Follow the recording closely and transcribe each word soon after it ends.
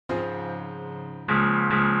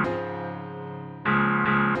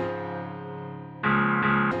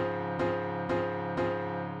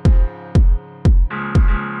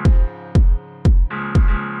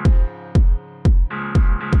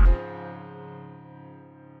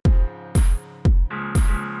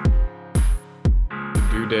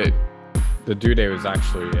the due date was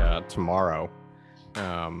actually tomorrow,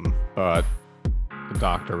 but the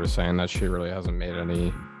doctor was saying that she really hasn't made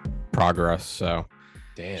any progress, so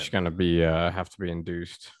Damn. she's gonna be have to be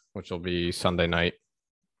induced, which will be Sunday night.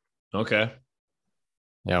 Okay.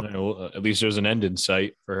 Yep. Well, at least there's an end in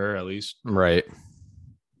sight for her, at least. Right.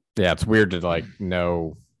 Yeah, it's weird to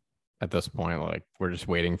know at this point. Like, we're just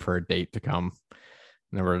waiting for a date to come,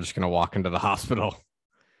 and then we're just gonna walk into the hospital.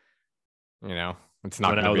 It's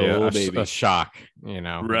not going to be a shock. Right,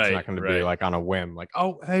 it's not going to be like on a whim. Like,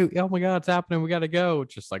 oh, hey, oh my God, it's happening. We got to go.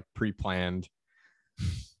 It's just like pre-planned.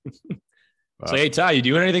 So, hey, Ty, you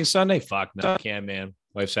doing anything Sunday? Fuck no, I can't, man.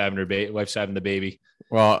 Wife's having the baby.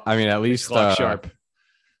 Well, I mean, at least clock sharp.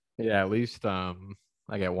 Yeah, at least I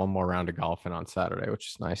get one more round of golfing on Saturday, which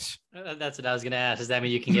is nice. That's what I was going to ask. Does that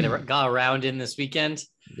mean you can get a round in this weekend?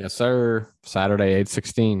 Yes, sir. Saturday,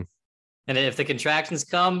 8:16. And if the contractions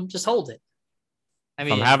come, just hold it. I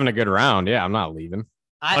mean, if I'm having a good round. Yeah, I'm not leaving.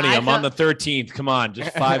 I'm on the 13th. Come on,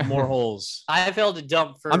 just 5 more holes. I've held a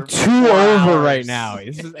dump for. I'm 2 over right now.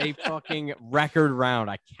 This is a fucking record round.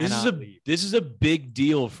 I cannot leave. This is a big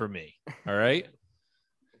deal for me. All right.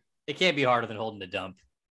 It can't be harder than holding a dump.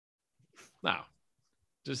 No,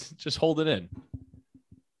 just hold it in.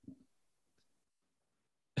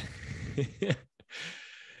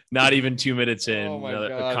 Not even 2 minutes in,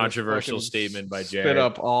 a controversial statement by Jared. Spit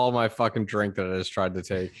up all my fucking drink that I just tried to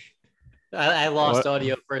take. I lost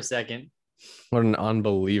audio for a second. What an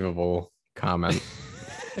unbelievable comment.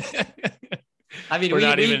 I mean, we're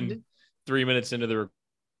not even 3 minutes into the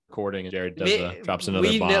recording, and Jared drops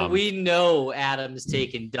another bomb. We know Adam's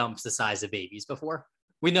taken dumps the size of babies before.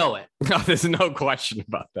 We know it. No, there's no question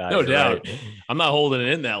about that. No doubt. Right. I'm not holding it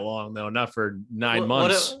in that long, though. Not for 9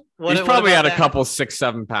 months. He's probably had a couple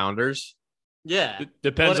 6-7 pounders. Yeah.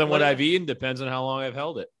 Depends on what I've eaten. Depends on how long I've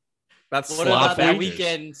held it. That's what about that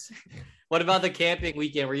weekend? What about the camping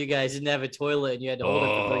weekend where you guys didn't have a toilet and you had to hold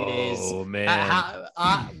it for 3 days? Oh,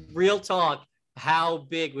 man. Real talk. How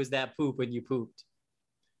big was that poop when you pooped?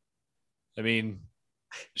 I mean,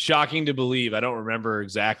 shocking to believe. I don't remember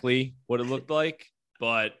exactly what it looked like.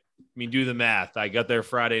 But I mean, do the math. I got there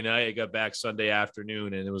Friday night. I got back Sunday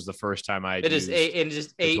afternoon, and it was the first time I just ate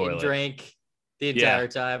and drank the entire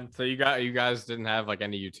time. So you guys didn't have like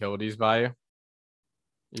any utilities by you?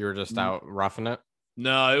 You were just out roughing it?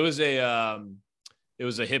 No, it was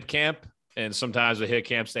a hip camp, and sometimes the hip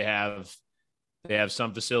camps they have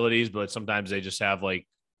some facilities, but sometimes they just have like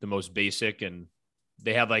the most basic, and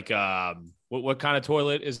they have like what kind of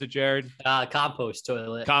toilet is it, Jared? Compost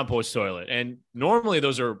toilet. Compost toilet. And normally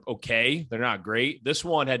those are okay. They're not great. This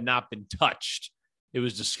one had not been touched. It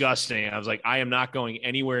was disgusting. I was like, I am not going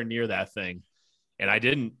anywhere near that thing. And I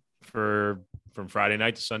didn't from Friday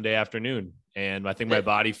night to Sunday afternoon. And I think my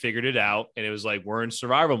body figured it out. And it was like, we're in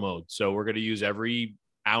survival mode. So we're going to use every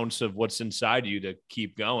ounce of what's inside you to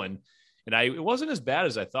keep going. And it wasn't as bad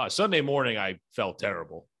as I thought. Sunday morning, I felt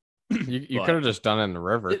terrible. You could have just done it in the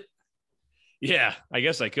river. Yeah, I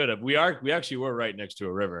guess I could have. We actually were right next to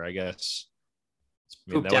a river, I guess.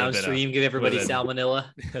 Poop downstream, give everybody salmonella.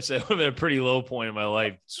 That would have been a pretty low point in my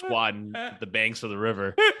life, squatting at the banks of the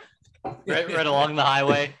river. right along the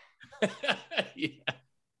highway.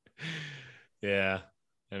 Yeah.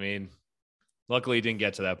 I mean, luckily it didn't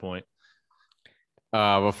get to that point.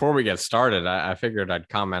 Before we get started, I figured I'd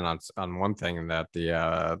comment on one thing that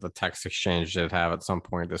the text exchange did have at some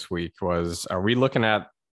point this week was, are we looking at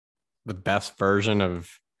the best version of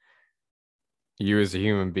you as a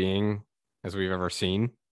human being as we've ever seen?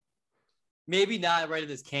 Maybe not right in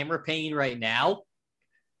this camera pane right now,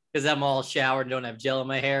 because I'm all showered and don't have gel in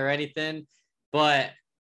my hair or anything. But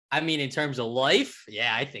I mean, in terms of life,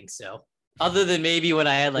 yeah, I think so. Other than maybe when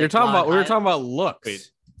I had like we were talking about looks. Wait,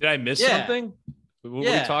 did I miss something? What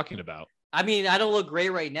are we talking about? I mean, I don't look great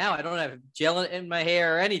right now. I don't have gel in my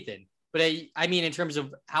hair or anything. But I mean, in terms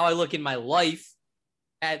of how I look in my life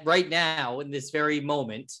at right now in this very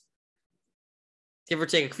moment, give or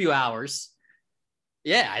take a few hours.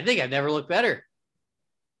 Yeah, I think I've never looked better.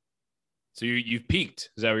 So you've peaked.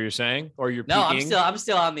 Is that what you're saying? Or you're peaking? No, I'm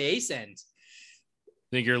still on the ace end.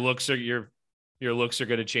 Think your looks are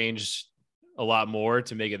going to change a lot more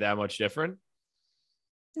to make it that much different?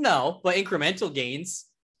 No, but incremental gains.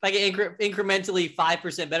 Like incrementally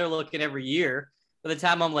 5% better looking every year. By the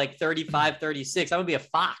time I'm like 35, 36, I'm going to be a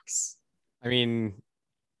fox. I mean,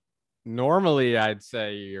 normally I'd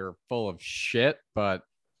say you're full of shit, but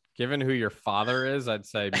given who your father is, I'd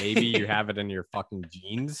say maybe you have it in your fucking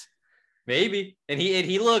genes. Maybe. And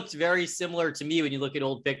he looked very similar to me when you look at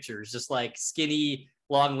old pictures, just like skinny,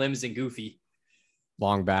 long limbs and goofy.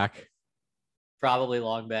 Long back. Probably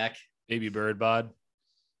long back. Baby bird bod.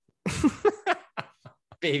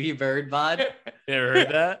 Baby bird bod. You ever heard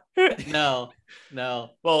that? No.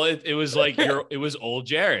 Well, it was like it was old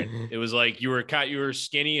Jared. It was like you were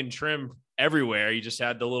skinny and trim everywhere. You just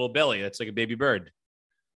had the little belly. That's like a baby bird.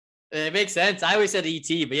 It makes sense. I always said ET,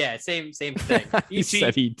 but yeah, same thing. He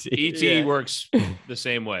said ET. ET works the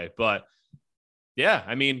same way, but yeah,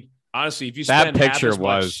 I mean, honestly, if you that spend half picture as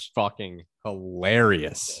much, was fucking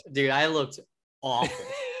hilarious. Dude, I looked awful.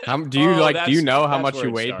 Do you know how that's much where you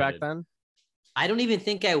it weighed back started. then? I don't even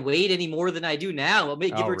think I weighed any more than I do now.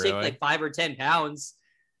 Give Oh, or take really? like 5 or 10 pounds.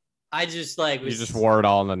 I just You just wore it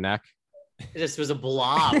all in the neck. It just was a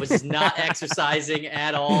blob. Was just not exercising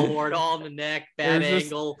at all. Wore it all in the neck. Bad It was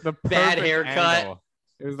just angle. the Bad perfect haircut. angle.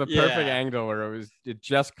 It was the Yeah. perfect angle where it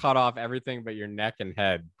just cut off everything but your neck and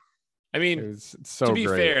head. I It mean, was so to be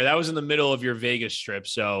great. fair, that was in the middle of your Vegas trip,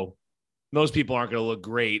 so most people aren't going to look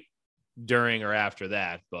great during or after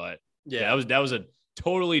that. But yeah, that was a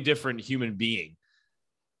totally different human being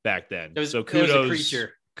back then. So it was a kudos,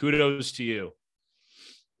 creature. kudos to you.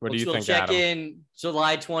 What do you We'll think, check Adam? in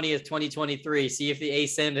July 20th, 2023. See if the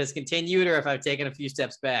ascent has continued or if I've taken a few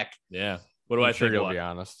steps back. Yeah. What do I'm I sure think? you'll What? be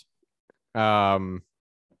honest.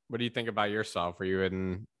 What do you think about yourself? Are you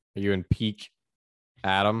in peak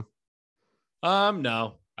Adam?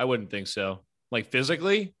 No, I wouldn't think so. Like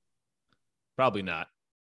physically, probably not.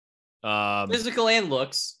 Physical and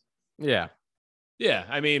looks. Yeah. Yeah,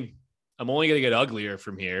 I mean, I'm only gonna get uglier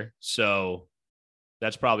from here, so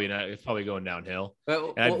that's probably not. It's probably going downhill.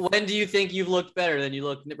 But And when do you think you've looked better than you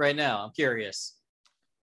look right now? I'm curious.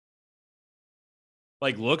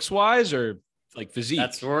 Like looks wise, or like physique.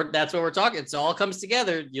 That's what we're talking. It all comes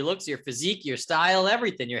together. Your looks, your physique, your style,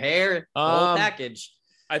 everything, your hair, the whole package.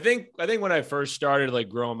 I think when I first started like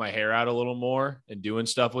growing my hair out a little more and doing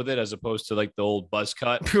stuff with it, as opposed to like the old buzz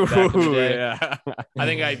cut back in the day. Yeah. I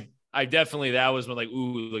think I definitely that was when like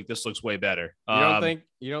ooh, like this looks way better.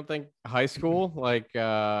 You don't think high school, like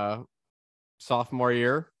sophomore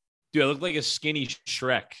year? Dude, I looked like a skinny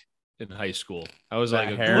Shrek in high school. I was That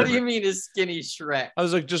like a hair? What goober. do you mean a skinny Shrek? I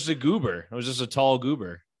was like just a goober. I was just a tall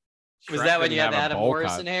goober. Was Shrek that when didn't you had the have a Adam bowl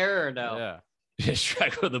Morrison cut. hair or no? Yeah.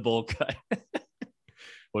 Shrek with the bowl cut.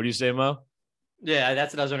 What do you say, Mo? Yeah,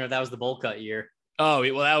 that's what I was wondering if that was the bowl cut year. Oh,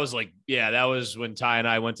 well, that was like, yeah, that was when Ty and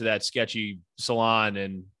I went to that sketchy salon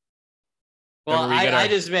and Well, Remember we got I our-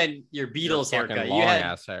 just meant your Beatles Fucking haircut. long You had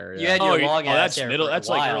ass hair. you had oh, your long ass that's hair middle. for a That's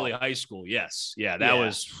like while. early high school. Yes, yeah, Yeah.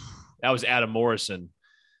 that was Adam Morrison.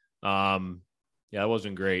 Yeah, that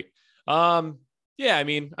wasn't great. Yeah, I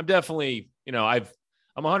mean, I'm definitely,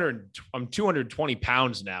 I'm 220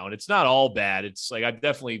 pounds now, and it's not all bad. It's like I've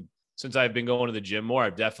definitely, since I've been going to the gym more, I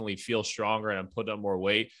definitely feel stronger and I'm putting up more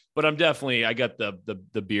weight. But I got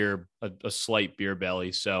the beer, a slight beer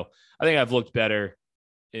belly, so I think I've looked better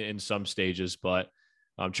in some stages. But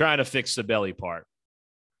I'm trying to fix the belly part.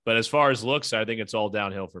 But as far as looks, I think it's all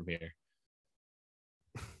downhill from here.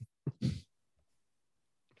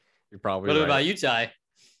 You're probably What right. about you, Ty?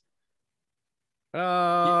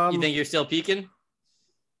 You think you're still peaking?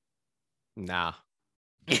 Nah.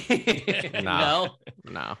 No.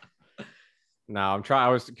 No. I'm trying.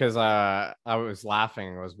 I was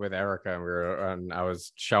laughing. I was with Erica and I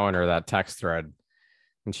was showing her that text thread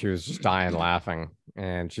and she was just dying laughing.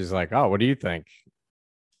 And she's like, "Oh, what do you think?"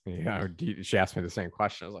 She asked me the same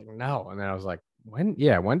question. I was like, "No." And then I was like, when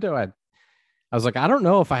do I was like, I don't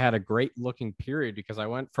know if I had a great looking period because I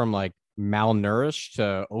went from like malnourished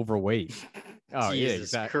to overweight. Oh, yeah, Jesus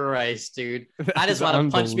exactly. Christ, dude. I That just is want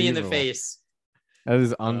to punch me in the unbelievable. face. That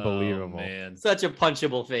is Oh, unbelievable. man. Such a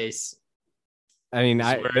punchable face. I mean,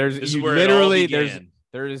 This is you where it all literally began.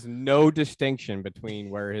 there is no distinction between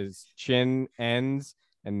where his chin ends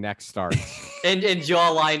and neck starts. And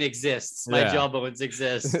jawline exists. My Yeah. jawbones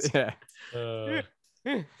exist. Yeah. Uh,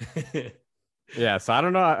 Yeah, so I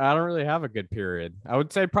don't know. I don't really have a good period. I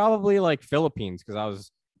would say probably like Philippines because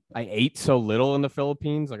I ate so little in the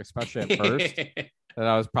Philippines, like especially at first, that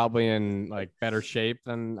I was probably in like better shape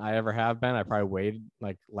than I ever have been. I probably weighed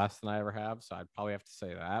like less than I ever have, so I'd probably have to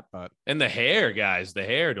say that. But and the hair, guys, the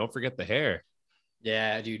hair. Don't forget the hair.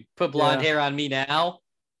 Yeah, dude. Put blonde Yeah. hair on me now.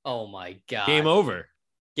 Oh my god. Game over.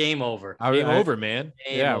 Game over. Game over, man.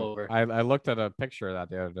 Game yeah, over. I looked at a picture of that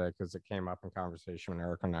the other day because it came up in conversation when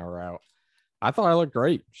Erica and I were out. I thought I looked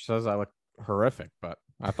great. She says I look horrific, but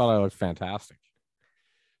I thought I looked fantastic.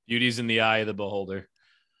 Beauty's in the eye of the beholder.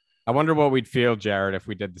 I wonder what we'd feel, Jared, if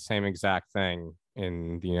we did the same exact thing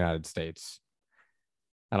in the United States.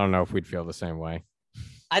 I don't know if we'd feel the same way.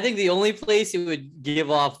 I think the only place it would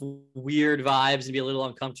give off weird vibes and be a little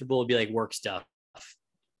uncomfortable would be like work stuff.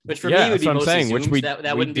 Which for me would that's be what I'm mostly saying. Zooms. Which we that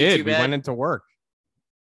we wouldn't did. be too We bad. went into work.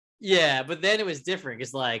 Yeah, but then it was different.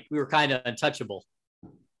 It's like we were kind of untouchable.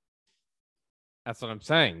 That's what I'm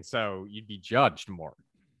saying. So you'd be judged more.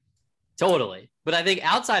 Totally. But I think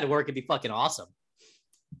outside of work, it'd be fucking awesome.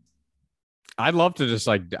 I'd love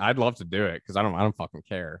to I'd love to do it because I don't fucking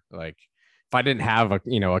care. Like if I didn't have a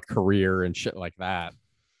career and shit like that,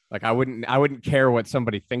 like I wouldn't care what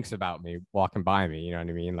somebody thinks about me walking by me. You know what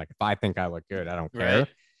I mean? Like if I think I look good, I don't care. Right.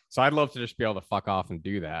 So I'd love to just be able to fuck off and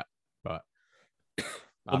do that. But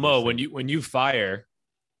well, Mo, when you fire,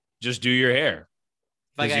 just do your hair.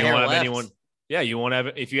 If I got You hair won't have left, anyone. Yeah, you won't have.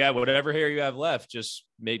 If you have whatever hair you have left, just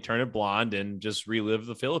turn it blonde and just relive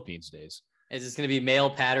the Philippines days. is this going to be male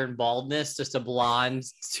pattern baldness? Just a blonde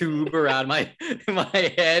tube around my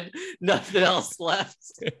head, nothing else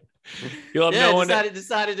left. You'll have no one.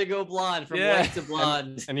 Decided to go blonde from white to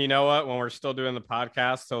blonde. And you know what? When we're still doing the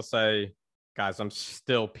podcast, he'll say, "Guys, I'm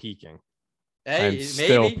still peaking. Hey,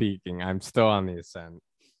 still peaking. I'm still on the ascent."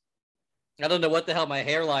 I don't know what the hell my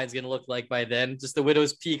hairline's going to look like by then. Just the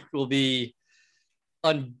widow's peak will be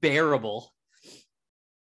unbearable.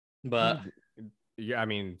 But yeah, I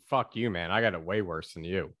mean, fuck you, man. I got it way worse than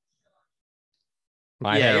you.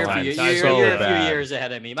 My hairline. You're a few years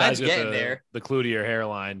ahead of me. Mine's getting there. The clue to your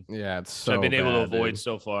hairline. Yeah, it's so I've been able to avoid dude.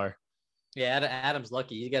 So far. Yeah, Adam's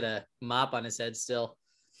lucky. He's got a mop on his head still.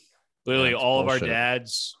 Literally, all of our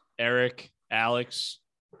dads, Eric, Alex,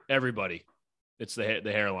 everybody. It's the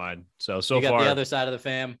hairline. So you got far, the other side of the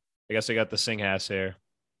fam. I guess I got the Singh has hair.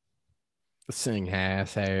 The Singh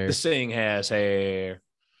has hair. The Singh has hair.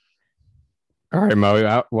 All right,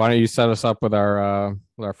 Mo. Why don't you set us up with our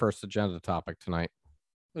first agenda topic tonight?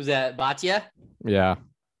 Was that Batya? Yeah,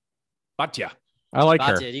 Batya. I like Batya.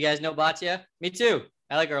 her. Do you guys know Batya? Me too.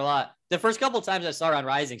 I like her a lot. The first couple of times I saw her on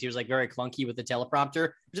Rising, she was like very clunky with the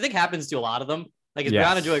teleprompter, which I think happens to a lot of them. Like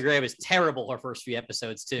Brianna Joy Gray was terrible her first few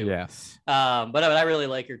episodes too. Yes. But I really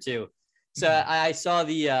like her too. So I saw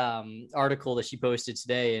the article that she posted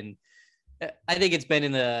today, and I think it's been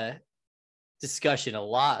in the discussion a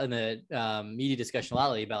lot, in the media discussion a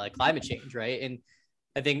lot lately about like climate change, right? And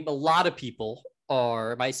I think a lot of people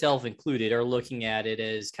are, myself included, are looking at it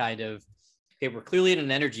as kind of, okay, we're clearly in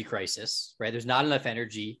an energy crisis, right? There's not enough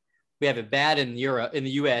energy. We have it bad in Europe. In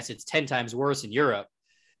the US, it's 10 times worse in Europe.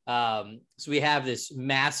 So we have this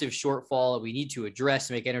massive shortfall that we need to address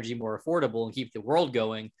to make energy more affordable and keep the world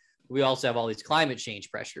going. We also have all these climate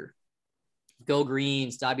change pressure. Go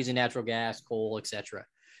green, stop using natural gas, coal, etc.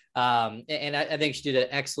 And I think she did an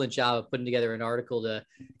excellent job of putting together an article to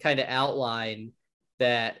kind of outline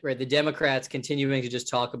that, right, the Democrats continuing to just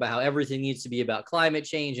talk about how everything needs to be about climate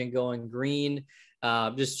change and going green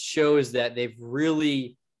just shows that they've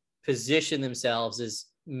really positioned themselves as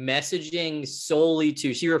messaging solely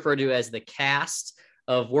to, she referred to as the caste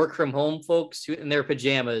of work from home folks who in their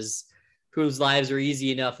pajamas, whose lives are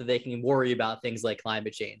easy enough that they can worry about things like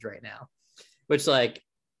climate change right now. Which, like,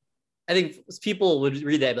 I think people would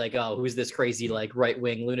read that like, oh, who's this crazy, like,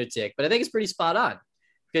 right-wing lunatic? But I think it's pretty spot on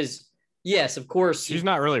because, yes, of course. She's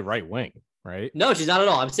not really right-wing, right? No, she's not at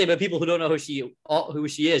all. I'm saying, but people who don't know who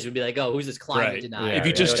she is would be like, oh, who's this climate denier? Yeah, if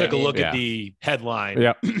you just took a look at the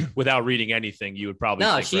headline without reading anything, you would probably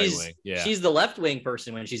think she's right-wing. Yeah. She's the left-wing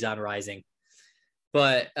person when she's on Rising.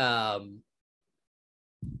 But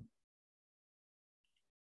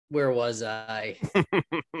where was I?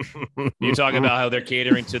 You talking about how they're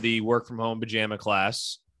catering to the work from home pajama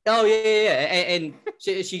class. Oh, yeah. And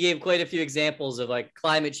she gave quite a few examples of like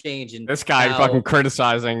climate change. And this guy fucking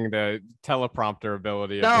criticizing the teleprompter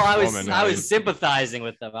ability of this woman. I was sympathizing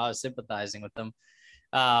with them.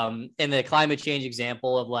 And the climate change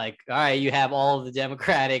example of like, all right, you have all of the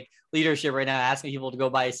Democratic leadership right now asking people to go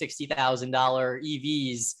buy $60,000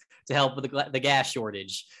 EVs to help with the gas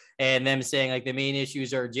shortage. And them saying like the main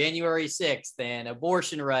issues are January 6th and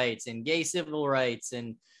abortion rights and gay civil rights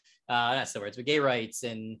and not civil rights, but gay rights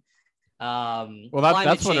and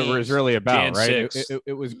that's what it was really about, right?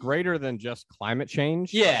 It was greater than just climate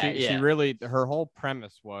change. She really, her whole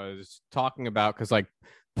premise was talking about, because like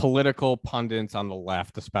political pundits on the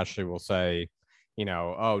left especially will say, you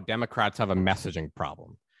know, oh, Democrats have a messaging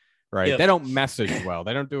problem, right? Yep. They don't message well.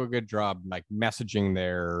 They don't do a good job like messaging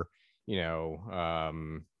their, you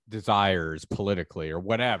know, desires politically or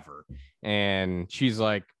whatever. And she's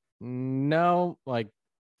like, no, like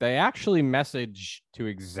they actually message to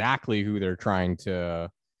exactly who they're trying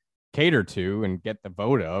to cater to and get the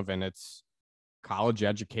vote of, and it's college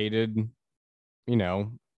educated, you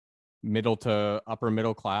know, middle to upper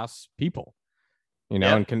middle class people, you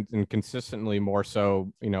know, and consistently more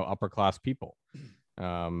so, you know, upper class people.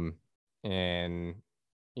 And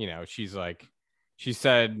you know, she's like, she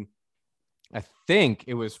said, I think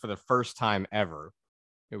it was for the first time ever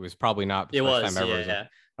It was probably not the It first was, time ever. yeah.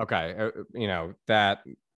 Okay. That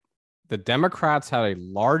the Democrats had a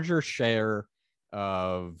larger share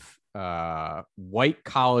of white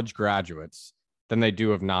college graduates than they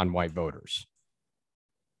do of non-white voters.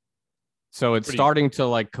 So it's starting to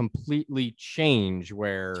like completely change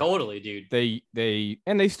where totally, dude.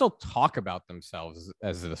 They still talk about themselves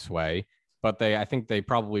as this way, but I think they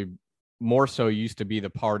probably more so used to be the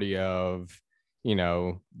party of,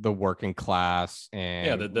 the working class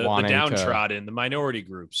and the downtrodden, the minority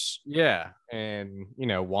groups. Yeah. And,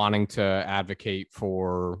 wanting to advocate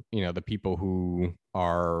for, the people who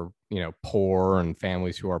are, poor and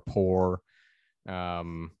families who are poor.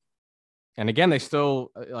 And again, they still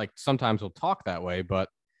like sometimes will talk that way, but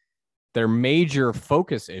their major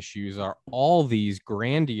focus issues are all these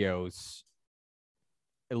grandiose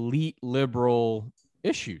elite liberal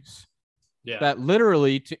issues. Yeah. That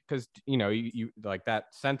literally, because, you like that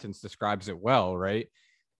sentence describes it well, right?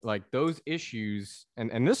 Like those issues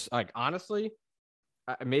and this, like, honestly,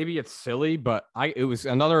 maybe it's silly, but it was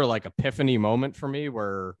another like epiphany moment for me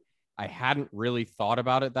where I hadn't really thought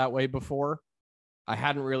about it that way before. I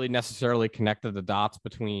hadn't really necessarily connected the dots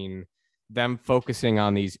between them focusing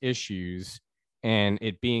on these issues and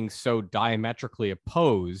it being so diametrically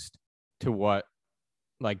opposed to what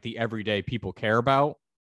like the everyday people care about.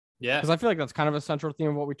 Yeah. Because I feel like that's kind of a central theme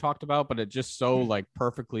of what we talked about, but it just so like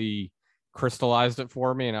perfectly crystallized it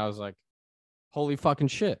for me. And I was like, holy fucking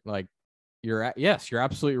shit. Like you're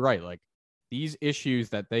absolutely right. Like these issues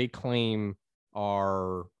that they claim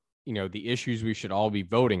are, the issues we should all be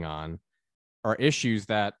voting on are issues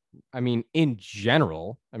that, I mean, in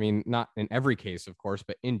general, not in every case, of course,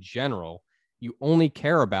 but in general, you only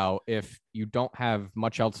care about if you don't have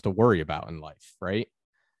much else to worry about in life, right?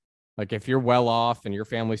 Like if you're well off and your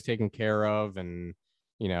family's taken care of and,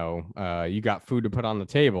 you got food to put on the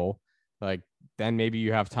table, like then maybe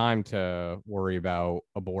you have time to worry about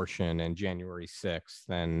abortion and January 6th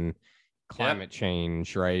and climate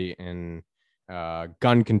change, right? And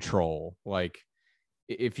gun control. Like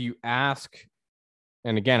if you ask,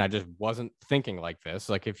 and again, I just wasn't thinking like this.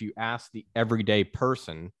 Like if you ask the everyday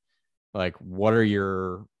person, like, what are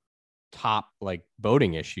your top like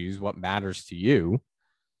voting issues? What matters to you?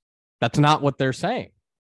 That's not what they're saying.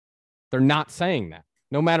 They're not saying that.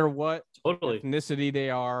 No matter what ethnicity they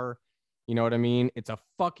are, you know what I mean? It's a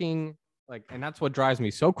fucking like, and that's what drives me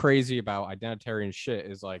so crazy about identitarian shit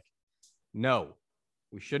is like, no,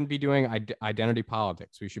 we shouldn't be doing identity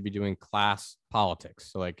politics. We should be doing class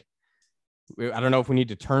politics. So like, I don't know if we need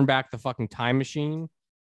to turn back the fucking time machine,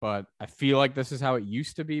 but I feel like this is how it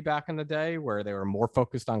used to be back in the day where they were more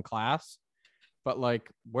focused on class. But like,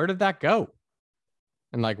 where did that go?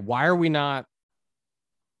 And like, why are we not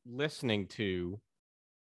listening to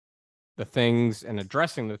the things and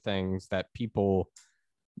addressing the things that people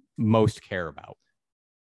most care about?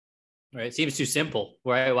 Right. It seems too simple,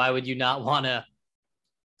 right? Why would you not want to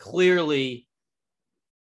clearly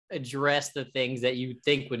address the things that you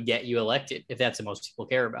think would get you elected if that's the most people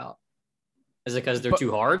care about? Is it because they're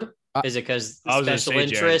too hard? Is it because the special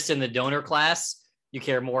interests in the donor class, you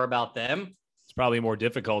care more about them? It's probably more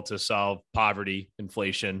difficult to solve poverty,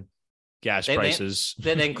 inflation, gas prices.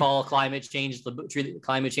 Then call climate change like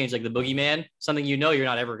the boogeyman, something you're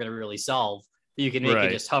not ever going to really solve. You can make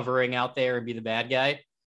it just hovering out there and be the bad guy.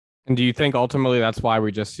 And do you think ultimately that's why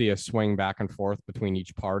we just see a swing back and forth between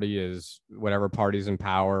each party is whatever party's in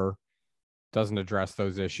power doesn't address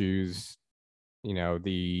those issues?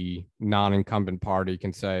 The non-incumbent party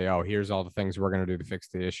can say, oh, here's all the things we're going to do to fix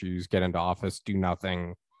the issues, get into office, do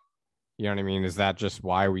nothing. You know what I mean? Is that just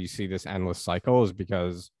why we see this endless cycle is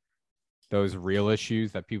because those real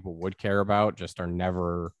issues that people would care about just are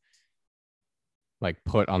never like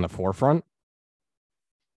put on the forefront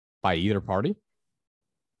by either party?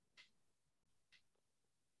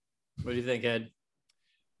 What do you think, Ed?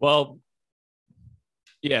 Well,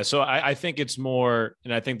 yeah, so I think it's more,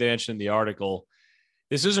 and I think they mentioned in the article,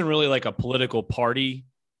 this isn't really like a political party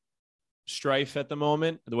strife at the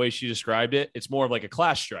moment, the way she described it. It's more of like a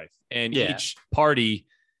class strife. And each party,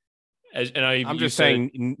 I'm just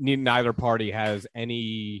saying neither party has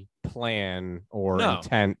any plan or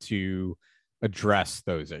intent to address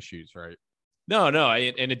those issues, right? No,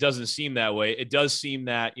 and it doesn't seem that way. It does seem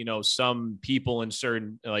that, some people in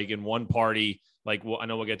certain, like in one party, like, well, I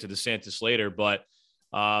know we'll get to DeSantis later, but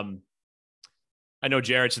I know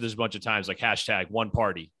Jared said this a bunch of times, like hashtag one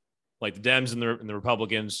party, like the Dems and the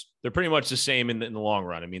Republicans, they're pretty much the same in the long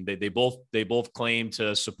run. I mean, they both claim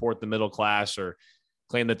to support the middle class or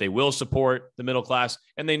claim that they will support the middle class,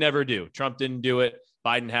 and they never do. Trump didn't do it.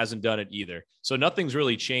 Biden hasn't done it either. So nothing's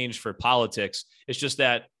really changed for politics. It's just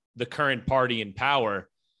that the current party in power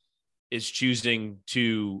is choosing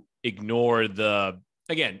to ignore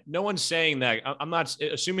again, no one's saying that. I'm not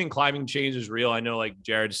assuming climate change is real. I know, like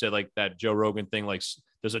Jared said, like that Joe Rogan thing, like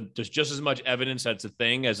there's just as much evidence that it's a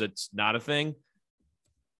thing as it's not a thing.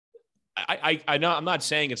 I know I'm not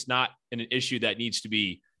saying it's not an issue that needs to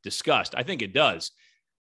be discussed. I think it does.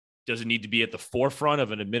 Does it need to be at the forefront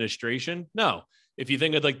of an administration? No. If you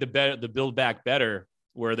think of like the Build Back Better,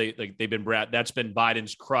 where they've been that's been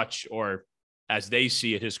Biden's crutch, or as they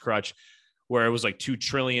see it, his crutch, where it was like $2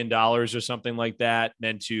 trillion or something like that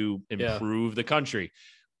meant to improve the country.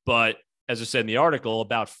 But as I said in the article,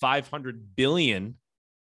 about 500 billion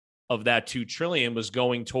of that 2 trillion was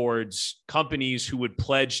going towards companies who would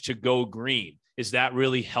pledge to go green. Is that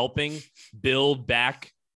really helping build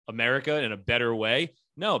back America in a better way?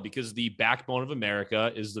 No, because the backbone of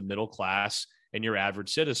America is the middle class and your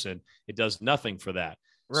average citizen. It does nothing for that.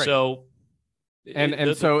 Right. So,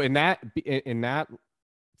 so in that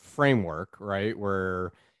framework, right,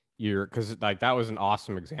 where because like that was an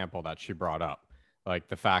awesome example that she brought up, like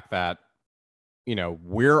the fact that, you know,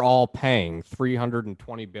 we're all paying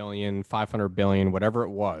 320 billion, 500 billion, whatever it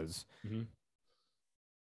was,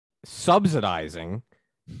 subsidizing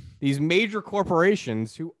these major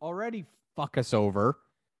corporations who already fuck us over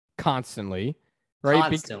constantly, right?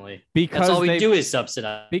 Constantly. Because that's all we do is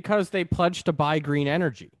subsidize. Because they pledged to buy green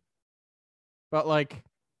energy. But like,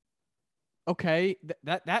 okay,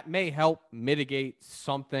 that may help mitigate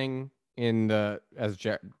something in the, as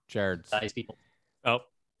Jared said. People. Oh,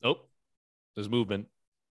 there's movement.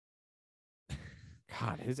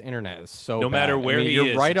 God, his internet is so no bad. matter where he you're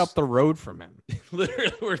is, right up the road from him.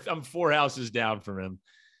 Literally, I'm 4 houses down from him.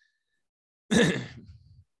 Are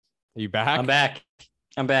you back?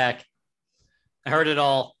 I'm back. I heard it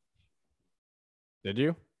all. Did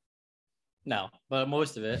you? No, but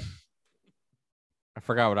most of it. I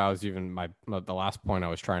forgot what I was even the last point I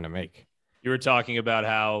was trying to make. You were talking about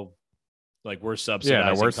how, like, we're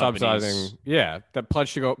subsidizing. Yeah, we're companies. subsidizing. Yeah, that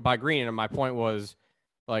pledge to go buy green. And my point was,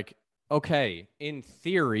 like, okay, in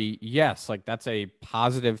theory, yes, like that's a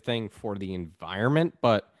positive thing for the environment,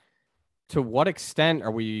 but to what extent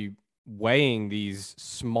are we weighing these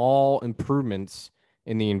small improvements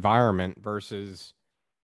in the environment versus,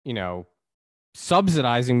 you know,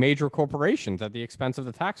 subsidizing major corporations at the expense of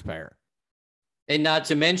the taxpayer? And not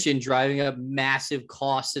to mention driving up massive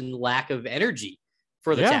costs and lack of energy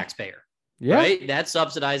for the taxpayer. Yeah. Right? That's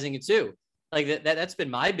subsidizing it too. Like that's been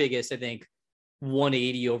my biggest, I think,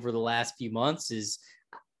 180 over the last few months. Is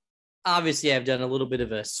obviously I've done a little bit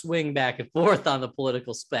of a swing back and forth on the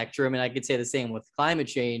political spectrum, and I could say the same with climate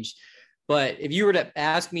change. But if you were to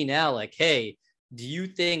ask me now, like, hey, do you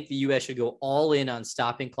think the U.S. should go all in on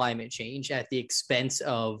stopping climate change at the expense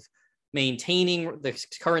of maintaining the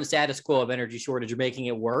current status quo of energy shortage or making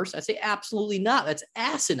it worse? I'd say absolutely not. That's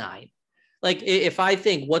asinine. Like, if I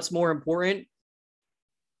think what's more important,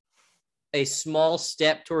 a small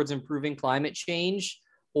step towards improving climate change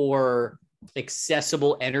or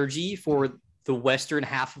accessible energy for the Western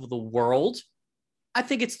half of the world, I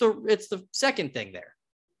think it's the second thing there,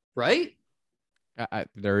 right?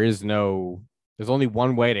 There's only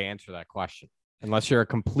one way to answer that question, unless you're a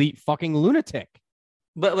complete fucking lunatic.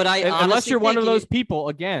 But unless you're one of those people,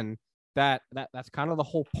 again, that's kind of the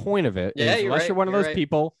whole point of it. Yeah, unless you're one of those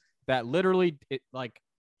people that literally,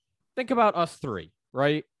 think about us three,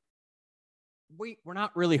 right? We're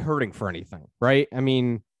not really hurting for anything, right? I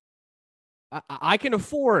mean, I can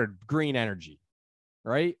afford green energy,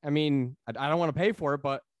 right? I mean, I don't want to pay for it,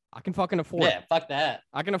 but I can fucking afford it. Yeah, fuck that.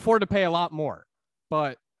 I can afford to pay a lot more,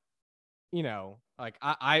 but, you know, like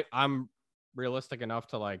I'm realistic enough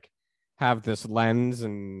to like have this lens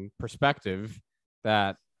and perspective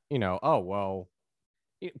that, you know, oh, well,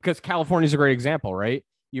 because California's a great example, right?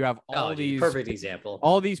 You have these perfect example,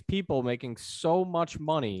 all these people making so much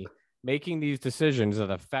money, making these decisions that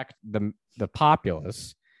affect the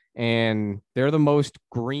populace, and they're the most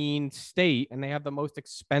green state and they have the most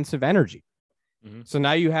expensive energy. Mm-hmm. So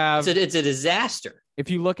now you have it's a disaster. If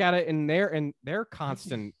you look at it in their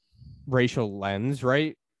constant racial lens,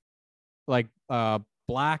 right? Like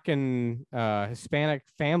Black and Hispanic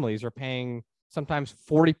families are paying sometimes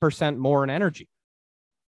 40% more in energy.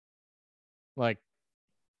 Like,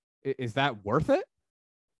 is that worth it?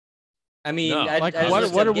 I mean, no.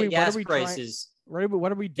 What are we gas prices? What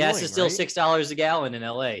are we doing? Gas is still $6 a gallon in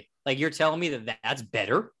LA. Like, you're telling me that's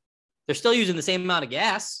better? They're still using the same amount of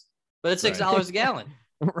gas, but it's $6 a gallon.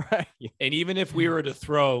 Right. And even if we were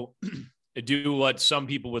to do what some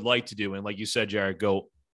people would like to do, and like you said, Jared, go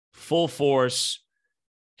full force,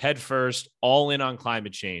 head first, all in on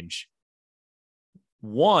climate change.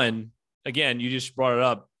 One, again, you just brought it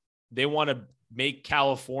up. They want to make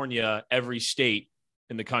California every state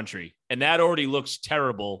in the country. And that already looks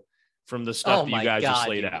terrible from the stuff that you guys just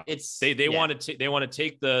laid out. They want to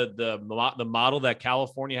take the model that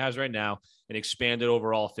California has right now and expand it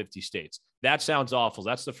over all 50 states. That sounds awful.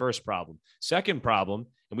 That's the first problem. Second problem,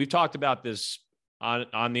 and we've talked about this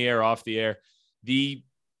on the air, off the air, the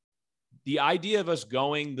idea of us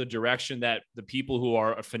going the direction that the people who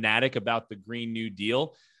are a fanatic about the Green New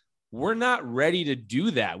Deal, we're not ready to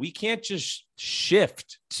do that. We can't just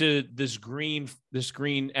shift to this green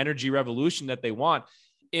energy revolution that they want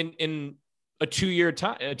in a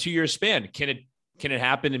 2-year span. Can it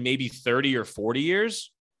happen in maybe 30 or 40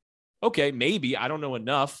 years? Okay, maybe. I don't know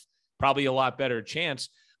enough. Probably a lot better chance.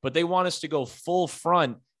 But they want us to go full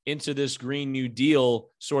front into this Green New Deal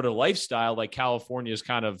sort of lifestyle, like California is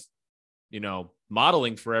kind of,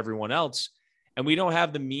 modeling for everyone else. And we don't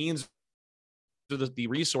have the means or the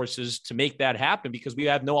resources to make that happen because we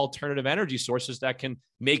have no alternative energy sources that can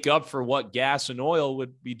make up for what gas and oil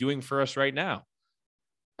would be doing for us right now.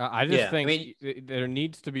 I just think there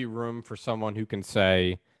needs to be room for someone who can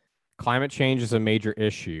say climate change is a major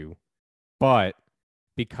issue, but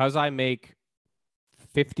because I make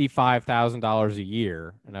 $55,000 a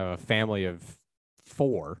year and I have a family of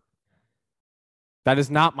 4, that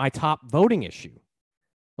is not my top voting issue.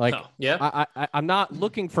 Like, no. Yeah, I'm not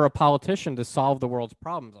looking for a politician to solve the world's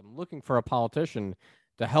problems. I'm looking for a politician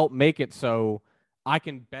to help make it so I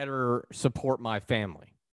can better support my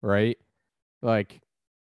family, right? Like,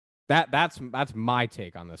 that's my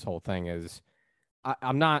take on this whole thing is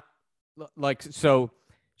I'm not like, so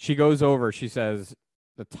she goes over, she says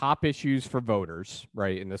the top issues for voters,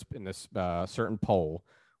 right, in this certain poll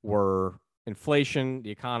were inflation, the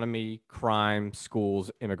economy, crime, schools,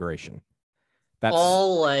 immigration. That's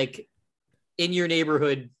all like in your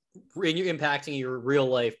neighborhood, impacting your real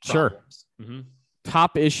life problems. Sure. Mm-hmm.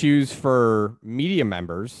 Top issues for media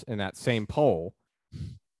members in that same poll,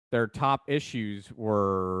 their top issues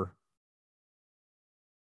were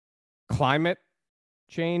climate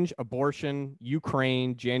change, abortion,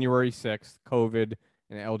 Ukraine, January 6th, COVID,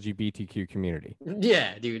 and LGBTQ community.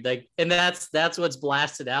 Yeah, dude. Like, and that's what's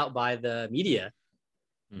blasted out by the media.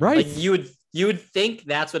 Right. Like you would think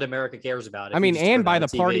that's what America cares about. I mean, and by the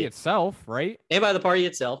party itself, right? And by the party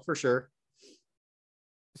itself, for sure.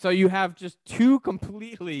 So you have just two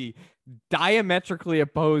completely diametrically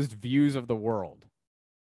opposed views of the world.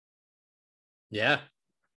 Yeah.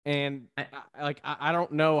 And I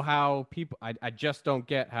don't know how people, I just don't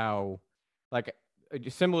get how, like,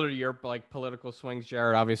 similar to your like political swings,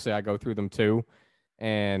 Jared, obviously I go through them too.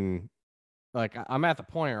 And like, I'm at the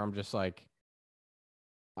point where I'm just like,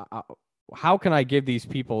 how can I give these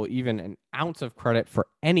people even an ounce of credit for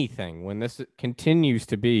anything when this continues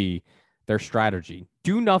to be their strategy?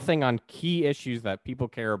 Do nothing on key issues that people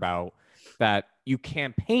care about, that you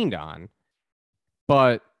campaigned on,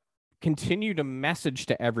 but continue to message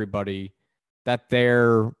to everybody that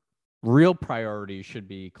their real priority should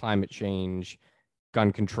be climate change,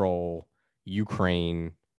 gun control,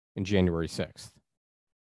 Ukraine, and January 6th.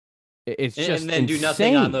 It's just and then insane. Do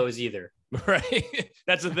nothing on those either. Right.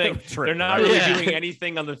 That's the thing. They're not really doing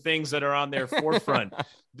anything on the things that are on their forefront,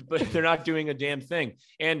 but they're not doing a damn thing.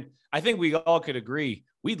 And I think we all could agree,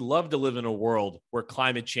 we'd love to live in a world where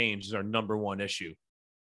climate change is our number one issue.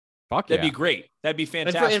 Fuck That'd be great. That'd be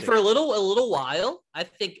fantastic. And for a little while, I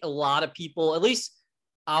think a lot of people, at least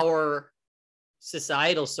our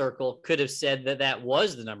societal circle, could have said that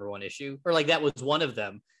was the number one issue, or like that was one of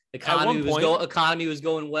them. Economy was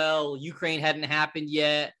going well. Ukraine hadn't happened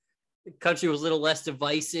yet. The country was a little less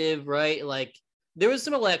divisive, right? Like, there was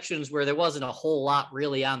some elections where there wasn't a whole lot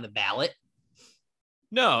really on the ballot.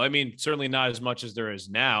 No, I mean, certainly not as much as there is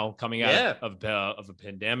now, coming out of a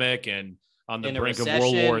pandemic and on the brink of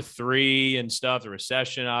World War III and stuff, the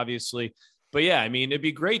recession, obviously. But yeah, I mean, it'd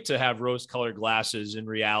be great to have rose-colored glasses in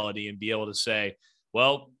reality and be able to say,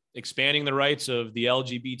 well, expanding the rights of the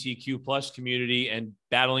LGBTQ plus community and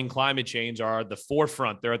battling climate change are at the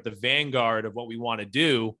forefront. They're at the vanguard of what we want to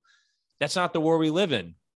do. That's not the war we live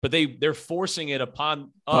in, but they're forcing it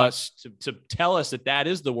upon us to tell us that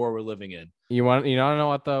is the war we're living in. You want to know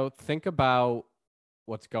what though? Think about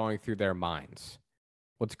what's going through their minds.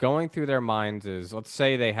 What's going through their minds is, let's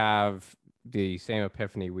say they have the same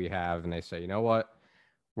epiphany we have, and they say, you know what?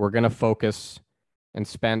 We're going to focus and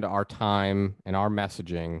spend our time and our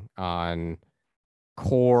messaging on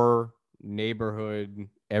core neighborhood,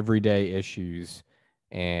 everyday issues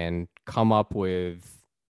and come up with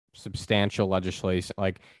substantial legislation.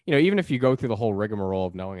 Like, even if you go through the whole rigmarole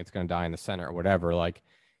of knowing it's going to die in the Senate or whatever, like,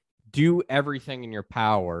 do everything in your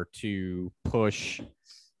power to push,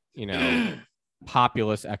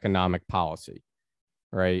 populist economic policy,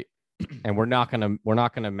 right? And we're not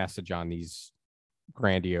gonna message on these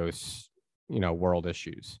grandiose, world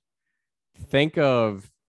issues. Think of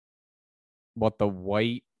what the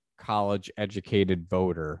white college educated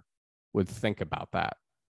voter would think about that.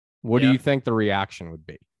 What do you think the reaction would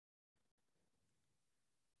be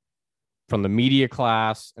from the media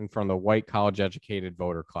class and from the white college educated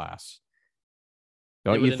voter class?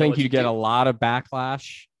 Don't you think you'd get a lot of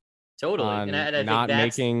backlash? Totally. On and I not think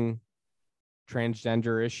that's making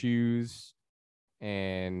transgender issues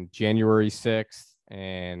and January 6th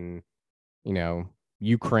and,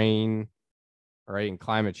 Ukraine, right, and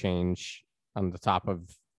climate change on the top of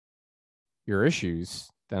your issues,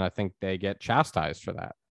 then I think they get chastised for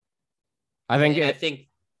that. I think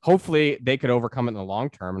hopefully they could overcome it in the long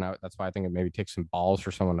term. And that's why I think it maybe takes some balls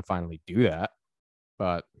for someone to finally do that.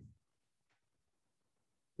 But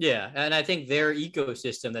yeah, and I think their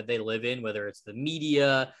ecosystem that they live in, whether it's the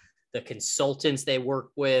media, the consultants they work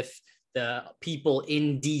with, the people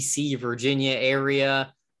in DC, Virginia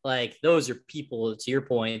area, like those are people, to your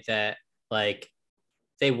point, that like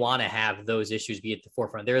they want to have those issues be at the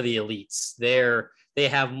forefront. They're the elites. They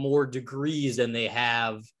have more degrees than they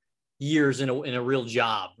have years in a real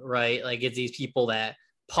job, right? Like it's these people that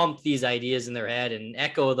pump these ideas in their head and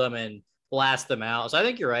echo them and blast them out. So I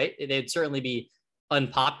think you're right. They'd certainly be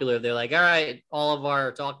unpopular. They're like, all right, all of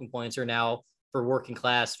our talking points are now for working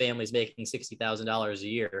class families making $60,000 a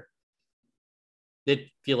year. They'd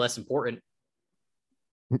feel less important.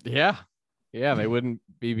 Yeah, they wouldn't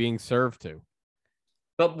be being served to.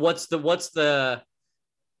 But what's the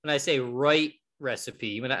when I say right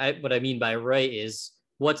recipe, what I mean by right is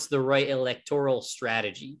what's the right electoral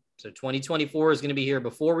strategy? So 2024 is going to be here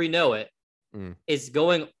before we know it. It's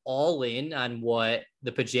going all in on what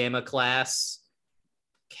the pajama class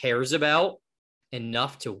cares about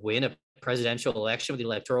enough to win a presidential election with the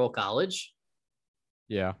Electoral College?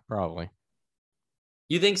 Yeah, probably.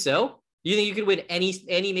 You think so? You think you could win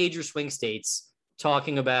any major swing states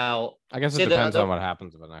talking about? I guess it depends on what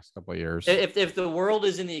happens in the next couple of years. If the world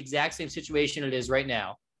is in the exact same situation it is right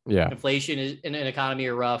now, inflation is and an economy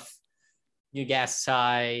are rough, gas is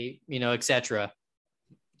high, etc.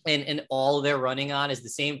 And all they're running on is the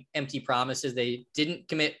same empty promises they didn't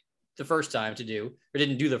commit the first time to do, or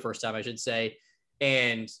didn't do the first time, I should say.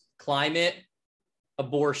 And climate,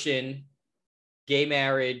 abortion, gay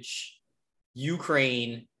marriage,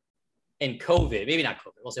 Ukraine, and COVID. Maybe not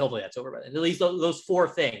COVID. We'll say hopefully that's over by then. At least those four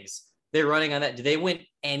things they're running on that. Do they win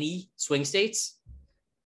any swing states?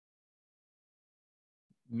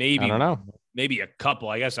 Maybe. I don't know. Maybe a couple.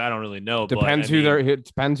 I guess I don't really know. Depends who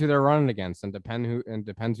they're running against, and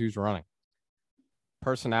depends who's running.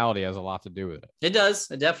 Personality has a lot to do with it. It does.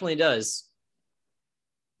 It definitely does.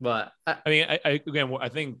 But I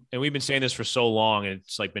think, and we've been saying this for so long, and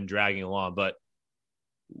it's like been dragging along, but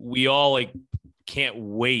we all can't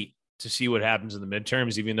wait to see what happens in the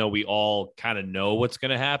midterms, even though we all kind of know what's going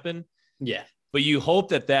to happen. Yeah. But you hope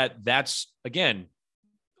that's again,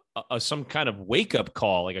 some kind of wake up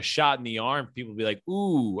call, like a shot in the arm. People be like,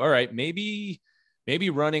 ooh, all right, maybe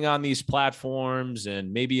running on these platforms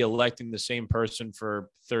and maybe electing the same person for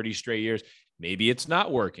 30 straight years, maybe it's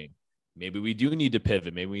not working. Maybe we do need to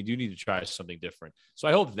pivot. Maybe we do need to try something different. So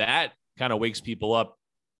I hope that kind of wakes people up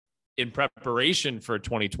in preparation for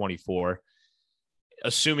 2024,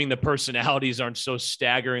 assuming the personalities aren't so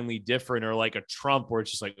staggeringly different, or like a Trump where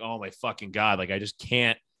it's just like, oh my fucking God, like I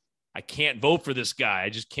can't vote for this guy. I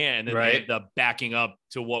just can't. And then they end up backing up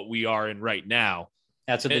to what we are in right now.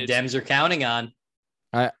 That's what the Dems are counting on.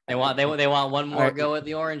 They want one more go at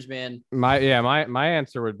the orange man. My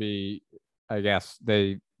answer would be, I guess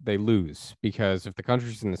they lose, because if the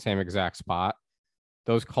country's in the same exact spot,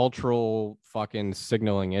 those cultural fucking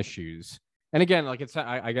signaling issues. And again, like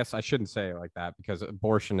I guess I shouldn't say it like that, because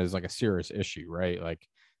abortion is like a serious issue, right? Like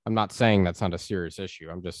I'm not saying that's not a serious issue.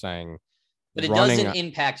 I'm just saying. But it doesn't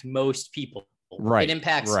impact most people. Right. It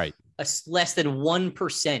impacts less than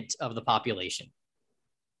 1% of the population.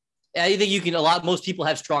 I think most people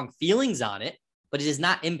have strong feelings on it, but it does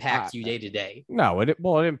not impact you day to day. No, it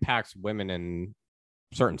impacts women in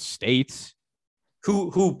certain states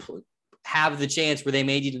who have the chance where they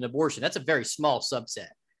may need an abortion. That's a very small subset.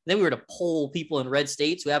 Then we were to poll people in red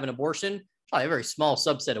states who have an abortion, probably a very small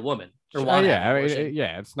subset of women.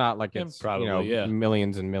 It's not like it's probably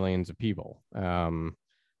millions and millions of people. And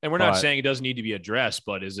we're not saying it doesn't need to be addressed,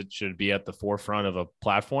 but should it be at the forefront of a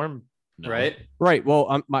platform? No. Right.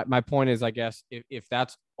 Well, my point is, I guess if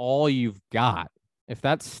that's all you've got, if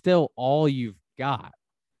that's still all you've got,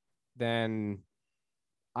 then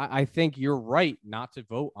I think you're right not to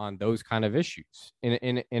vote on those kind of issues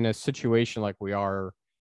in a situation like we are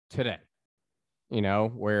today,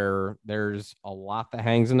 where there's a lot that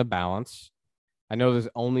hangs in the balance. I know there's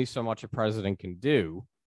only so much a president can do.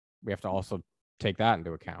 We have to also take that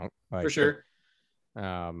into account. For sure.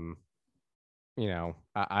 I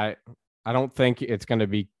don't think it's going to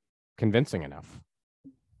be convincing enough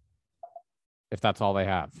if that's all they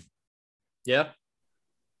have. Yeah.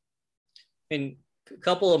 And a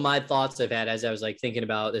couple of my thoughts I've had as I was like thinking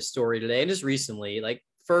about this story today and just recently, like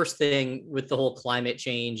first thing with the whole climate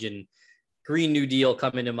change and Green New Deal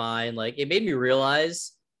coming to mind, like it made me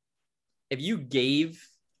realize if you gave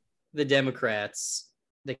the Democrats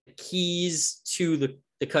the keys to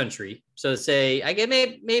the country, so to say, I get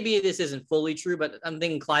maybe this isn't fully true, but I'm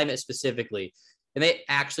thinking climate specifically, and they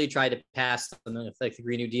actually tried to pass something like the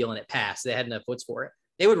Green New Deal and it passed, they had enough votes for it,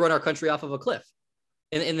 they would run our country off of a cliff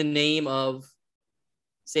in the name of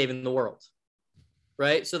saving the world,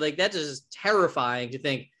 right? So like that is terrifying to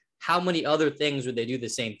think how many other things would they do the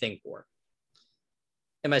same thing for.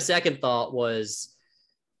 And my second thought is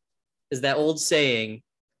that old saying,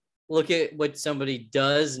 look at what somebody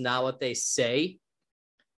does, not what they say.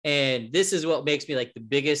 And this is what makes me like the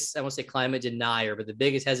biggest, I won't say climate denier, but the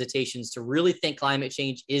biggest hesitations to really think climate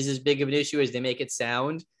change is as big of an issue as they make it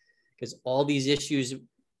sound, because all these issues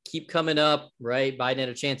keep coming up, right? Biden had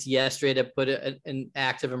a chance yesterday to put an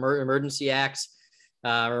act of emergency acts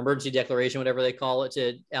or emergency declaration, whatever they call it,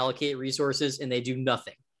 to allocate resources, and they do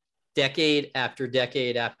nothing. Decade after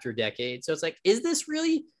decade after decade. So it's like, is this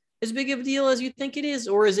really as big of a deal as you think it is?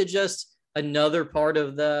 Or is it just another part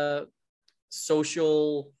of the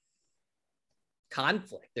social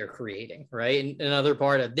conflict they're creating, right? And another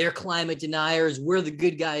part of their climate deniers, we're the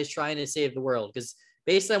good guys trying to save the world. Because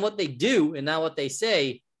based on what they do and not what they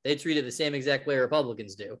say, they treat it the same exact way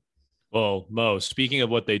Republicans do. Well, Mo, speaking of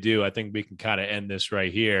what they do, I think we can kind of end this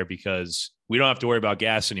right here because we don't have to worry about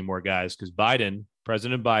gas anymore, guys, because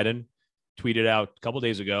President Biden tweeted out a couple of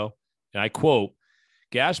days ago, and I quote,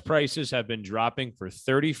 gas prices have been dropping for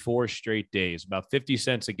 34 straight days, about 50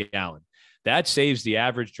 cents a gallon. That saves the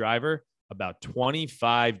average driver about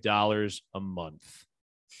 $25 a month.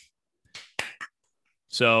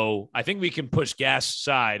 So I think we can push gas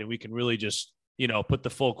aside and we can really just, put the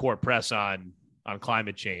full court press on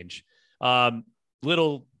climate change.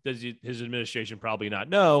 Little does his administration probably not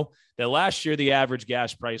know that last year the average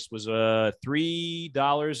gas price was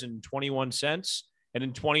 $3.21, and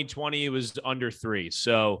in 2020 it was under $3.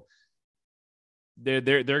 So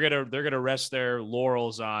they're gonna rest their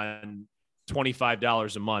laurels on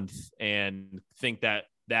 $25 a month and think that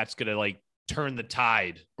that's gonna like turn the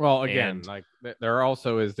tide. Well, again, like there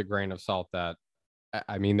also is the grain of salt that,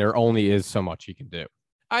 I mean, there only is so much he can do.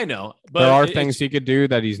 I know, but there are things he could do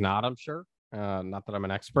that he's not, I'm sure. Not that I'm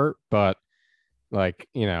an expert, but like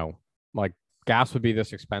gas would be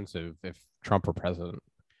this expensive if Trump were president.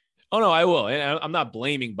 Oh no, I will. And I'm not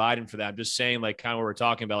blaming Biden for that. I'm just saying like kind of what we're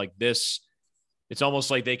talking about, like this, it's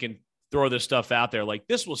almost like they can throw this stuff out there. Like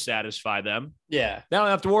this will satisfy them. Yeah. Now I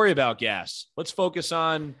don't have to worry about gas. Let's focus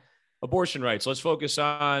on abortion rights. Let's focus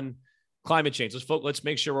on climate change. Let's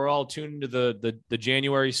make sure we're all tuned to the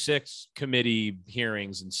January 6th committee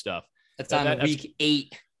hearings and stuff. That's on week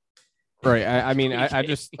 8. Right. I mean, I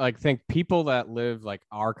just like think people that live like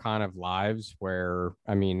our kind of lives where,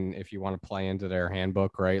 I mean, if you want to play into their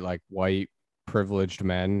handbook, right, like white privileged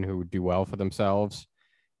men who do well for themselves,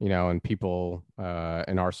 and people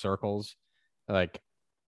in our circles, like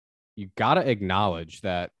you got to acknowledge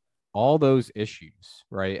that all those issues,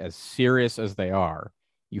 right, as serious as they are,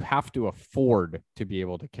 you have to afford to be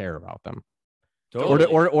able to care about them. Totally.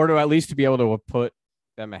 Or to at least to be able to put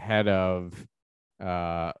them ahead of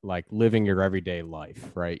like living your everyday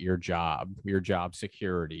life, right? Your job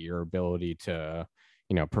security, your ability to,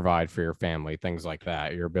 provide for your family, things like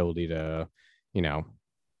that, your ability to,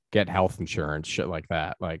 get health insurance, shit like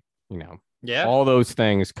that. Like, yeah, all those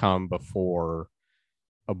things come before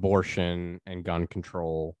abortion and gun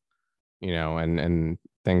control, and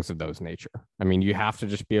things of those nature. I mean, you have to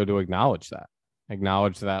just be able to acknowledge that,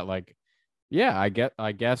 like, yeah,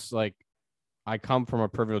 I guess like I come from a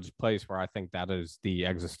privileged place where I think that is the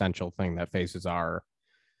existential thing that faces our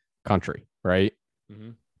country, right?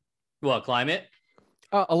 Mm-hmm. Well, climate?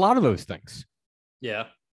 A lot of those things. Yeah.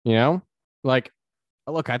 Like,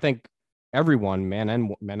 look, I think everyone, men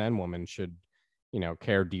and women, should,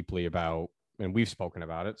 care deeply about, and we've spoken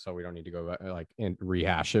about it, so we don't need to go like and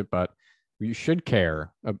rehash it, but you should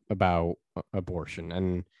care about abortion,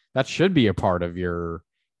 and that should be a part of your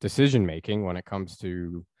decision making when it comes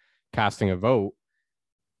to casting a vote.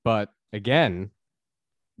 But again,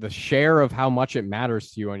 the share of how much it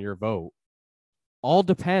matters to you on your vote all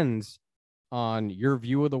depends on your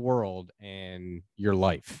view of the world and your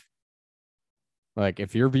life. Like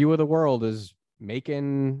if your view of the world is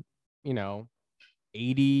making,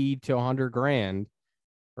 80 to 100 grand,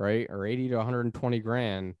 right? Or 80 to 120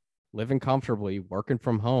 grand, living comfortably, working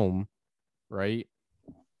from home, right?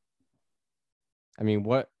 I mean,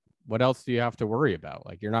 what else do you have to worry about?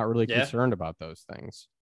 Like you're not really concerned about those things.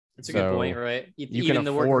 That's a good point, right? You Even can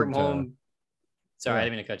the working from afford home. Sorry, Yeah. I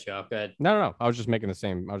didn't mean to cut you off. Go ahead. No. I was just making the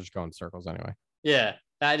same. I was just going in circles anyway. Yeah,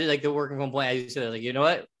 I did like the working from home point. I just said, like, you know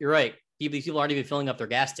what? You're right. These people aren't even filling up their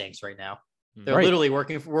gas tanks right now. They're Right. literally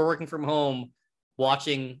working. We're working from home,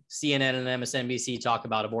 watching CNN and MSNBC talk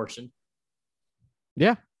about abortion.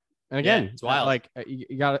 Yeah. And again, it's wild. like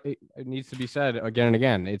you got it needs to be said again and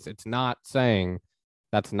again. It's not saying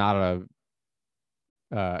that's not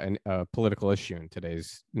a political issue in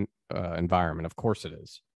today's environment. Of course it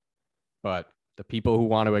is. But the people who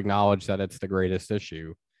want to acknowledge that it's the greatest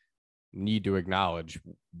issue need to acknowledge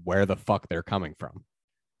where the fuck they're coming from.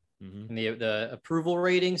 And the approval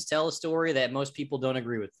ratings tell a story that most people don't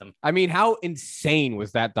agree with them. I mean, how insane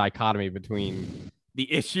was that dichotomy between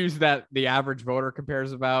the issues that the average voter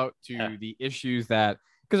compares about to the issues that,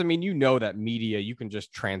 because I mean, that media, you can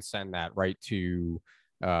just transcend that right to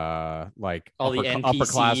like all the NPCs upper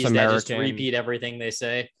class American that just repeat everything they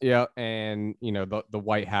say. Yeah, and the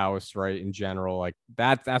White House, right, in general, like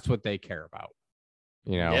that's what they care about.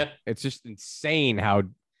 It's just insane how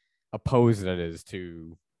opposed it is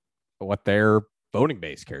to what their voting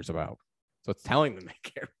base cares about. So it's telling them they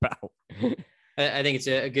care about. I think it's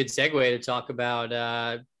a good segue to talk about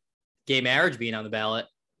gay marriage being on the ballot.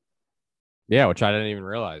 Yeah, which I didn't even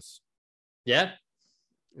realize. Yeah.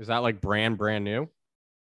 Is that like brand new?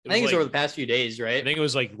 I think it's over the past few days, right? I think it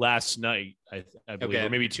was like last night, I believe, or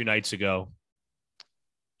maybe 2 nights ago.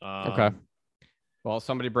 Okay. Well,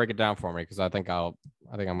 somebody break it down for me because I think I'm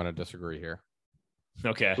going to disagree here.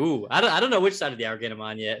 Okay. Ooh, I don't know which side of the argument I'm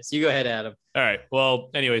on yet. So you go ahead, Adam. All right. Well,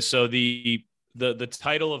 anyway, so the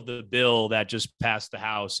title of the bill that just passed the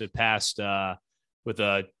House, it passed with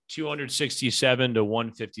a 267 to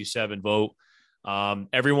 157 vote.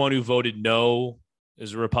 Everyone who voted no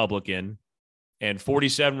is a Republican, and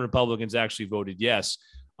 47 Republicans actually voted yes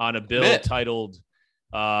on a bill titled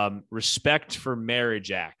Respect for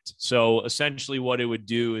Marriage Act. So essentially what it would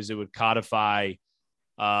do is it would codify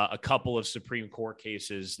a couple of Supreme Court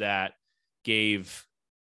cases that gave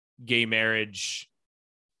gay marriage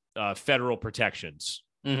federal protections.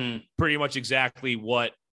 Pretty much exactly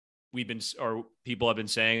what people have been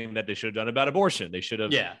saying that they should have done about abortion. They should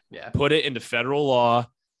have put it into federal law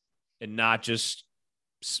and not just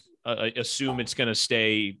assume it's going to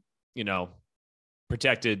stay,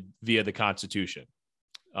 protected via the Constitution.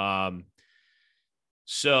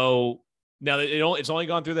 So now it's only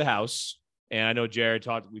gone through the House, and I know Jared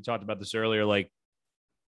we talked about this earlier. Like,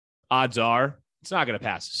 odds are it's not going to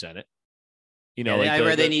pass the Senate. I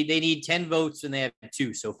read they need 10 votes and they have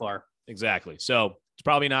 2 so far. Exactly. So it's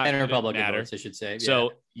probably not 10 Republican matter. votes, I should say.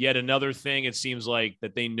 So yet another thing, it seems like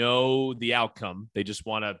that they know the outcome. They just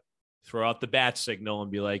want to throw out the bat signal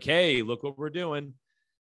and be like, "Hey, look what we're doing."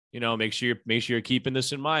 Make sure you're keeping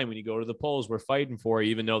this in mind when you go to the polls. We're fighting for it,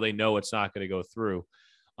 even though they know it's not going to go through.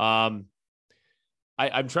 I'm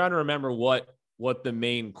trying to remember what the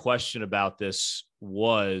main question about this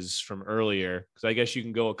was from earlier, because I guess you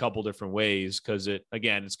can go a couple different ways, because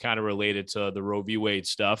it's kind of related to the Roe v. Wade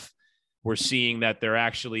stuff. We're seeing that they're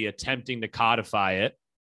actually attempting to codify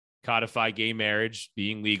gay marriage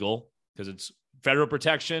being legal, because it's federal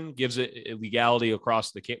protection, gives it legality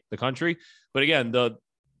across the country. But again,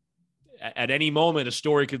 at any moment, a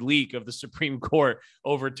story could leak of the Supreme Court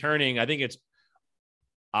overturning, I think it's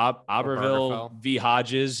Aberville v.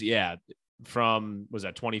 Hodges. Yeah. From, was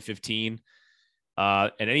that 2015?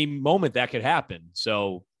 At any moment that could happen.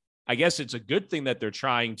 So I guess it's a good thing that they're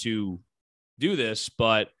trying to do this,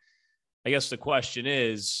 but I guess the question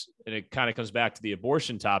is, and it kind of comes back to the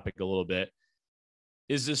abortion topic a little bit,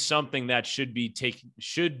 is this something that should be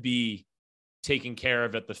taken care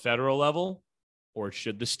of at the federal level, or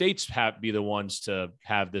should the states be the ones to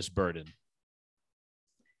have this burden?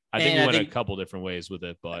 I think we went a couple different ways with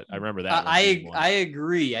it, but I remember that. I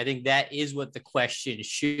agree. I think that is what the question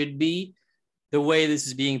should be. The way this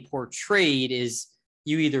is being portrayed is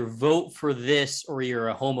you either vote for this or you're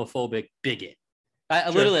a homophobic bigot. I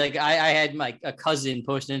literally, I had a cousin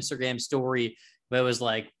post an Instagram story, but it was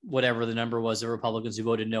like whatever the number was of Republicans who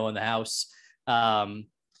voted no in the House. And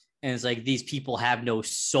it's like, these people have no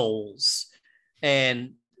souls.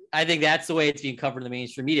 And I think that's the way it's being covered in the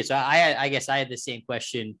mainstream media. So I guess I had the same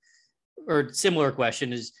question or similar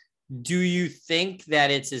question is, do you think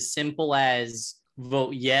that it's as simple as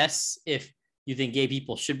vote yes if you think gay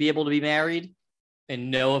people should be able to be married and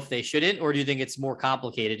no if they shouldn't? Or do you think it's more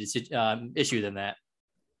complicated issue than that?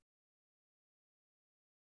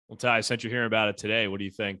 Well, Ty, since you're hearing about it today, what do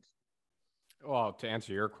you think? Well, to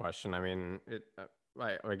answer your question, I mean,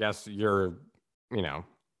 I guess you're,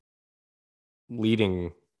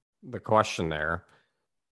 leading the question there.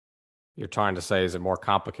 You're trying to say, is it more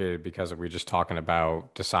complicated because we're just talking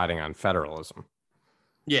about deciding on federalism?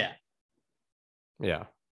 Yeah. Yeah.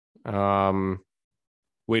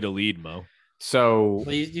 Way to lead, Mo. So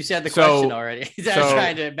well, you said the question already. I was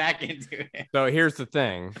trying to back into it. So here's the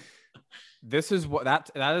thing. This is what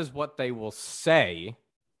that is what they will say,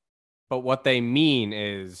 but what they mean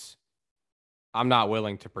is, I'm not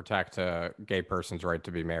willing to protect a gay person's right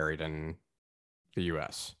to be married in the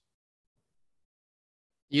U.S.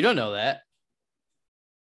 You don't know that.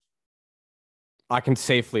 I can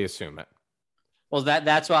safely assume it. Well,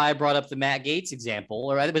 that's why I brought up the Matt Gaetz example.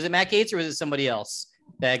 Or was it Matt Gaetz or was it somebody else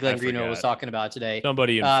that Glenn Greenwald was talking about today?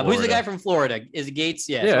 Somebody in Florida. Who's the guy from Florida? Is it Gaetz?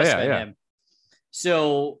 Yeah. Yeah. Him.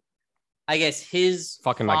 So I guess his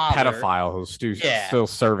fucking father, like pedophile who's still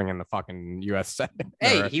serving in the fucking U.S. Senate.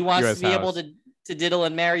 Hey, he wants US to be House. able to diddle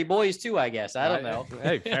and marry boys too, I guess. I don't know.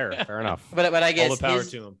 Hey, fair enough. But I guess all the power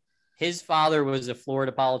to him. His father was a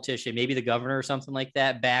Florida politician, maybe the governor or something like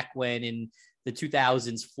that, back when in the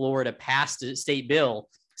 2000s, Florida passed a state bill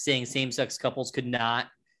saying same-sex couples could not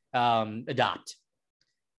adopt.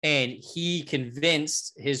 And he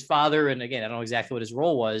convinced his father, and again, I don't know exactly what his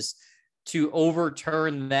role was, to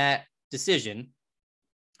overturn that decision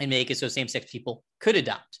and make it so same-sex people could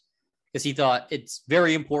adopt. Because he thought it's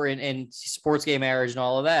very important and supports gay marriage and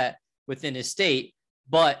all of that within his state,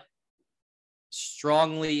 but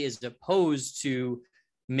strongly is opposed to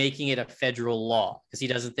making it a federal law because he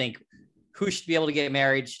doesn't think who should be able to get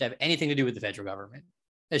married should have anything to do with the federal government.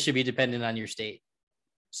 It should be dependent on your state.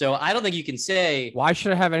 So I don't think you can say... Why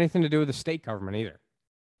should it have anything to do with the state government either?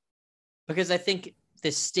 Because I think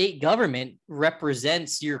the state government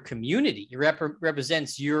represents your community. It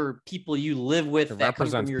represents your people you live with. It that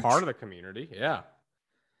represents part of the community. Yeah.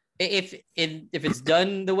 If it's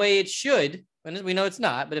done the way it should, and we know it's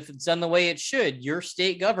not, but if it's done the way it should, your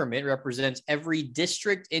state government represents every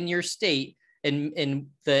district in your state and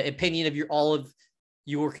the opinion of all of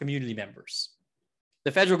your community members.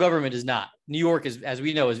 The federal government is not. New York is, as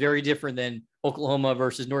we know, is very different than Oklahoma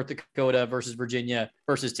versus North Dakota versus Virginia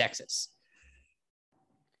versus Texas.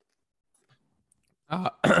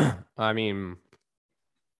 I mean,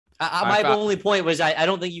 my only point was I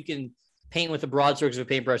don't think you can paint with the broad strokes of a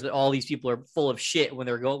paintbrush that all these people are full of shit when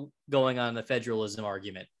they're going on the federalism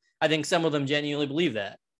argument. I think some of them genuinely believe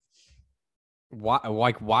that.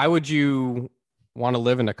 Why would you want to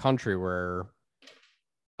live in a country where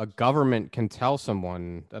a government can tell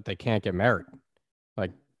someone that they can't get married?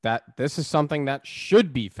 Like that, this is something that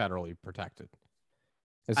should be federally protected.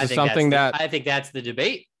 I think that's the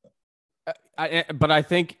debate. But I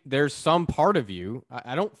think there's some part of you.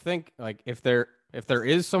 I don't think like if there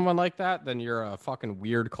is someone like that, then you're a fucking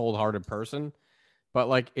weird, cold-hearted person. But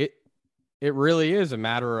like it really is a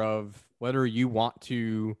matter of whether you want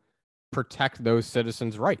to protect those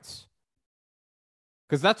citizens' rights.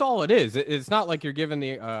 Because that's all it is. It's not like you're giving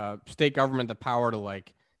the state government the power to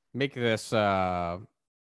like make this. They're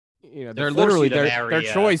literally their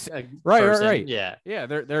choice. Right. Yeah.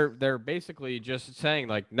 They're basically just saying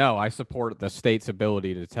like, no, I support the state's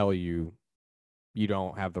ability to tell you you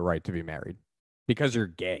don't have the right to be married because you're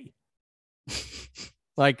gay.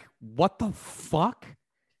 Like, what the fuck?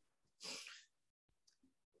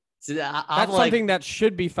 So that's something that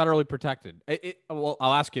should be federally protected. Well,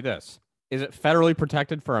 I'll ask you this. Is it federally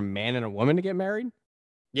protected for a man and a woman to get married?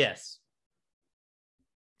 Yes.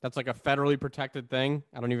 That's like a federally protected thing.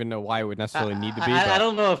 I don't even know why it would necessarily need to be. I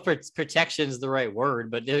don't know if protection is the right word,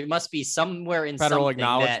 but there must be somewhere in federal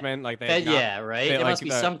acknowledgement, right? There must be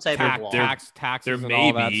some type of law. Taxes, there and may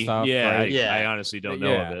all that be. stuff. Yeah, right? I honestly don't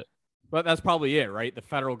know of it. But that's probably it, right? The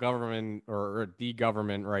federal government or the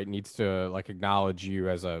government, right, needs to like acknowledge you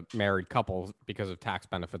as a married couple because of tax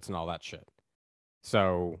benefits and all that shit.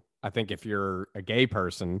 So I think if you're a gay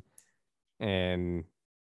person and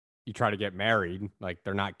you try to get married, like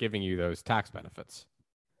they're not giving you those tax benefits,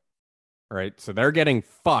 right? So they're getting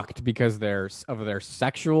fucked because of their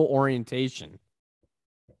sexual orientation.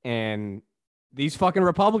 And these fucking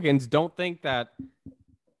Republicans don't think that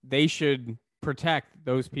they should protect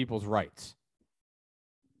those people's rights.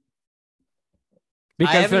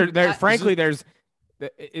 Because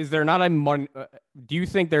is there not do you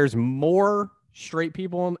think there's more straight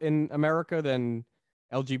people in America than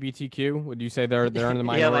LGBTQ? Would you say they're in the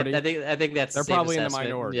Yeah, minority? I think that's They're a safe probably in the assessment.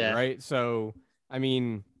 minority, Yeah. right? So, I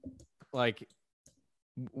mean, like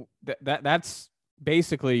that's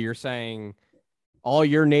basically you're saying all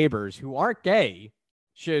your neighbors who aren't gay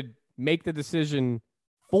should make the decision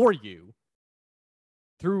for you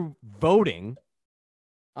through voting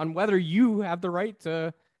on whether you have the right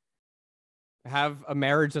to have a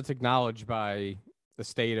marriage that's acknowledged by the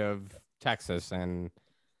state of Texas, and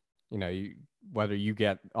whether you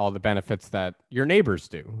get all the benefits that your neighbors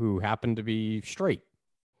do who happen to be straight.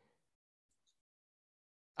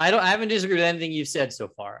 I haven't disagreed with anything you've said so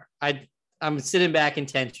far. I'm sitting back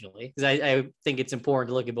intentionally because I think it's important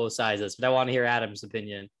to look at both sides of this, but I want to hear Adam's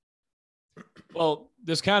opinion. Well,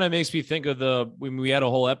 this kind of makes me think of when we had a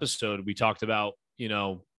whole episode, we talked about,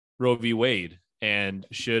 Roe v. Wade and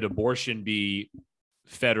should abortion be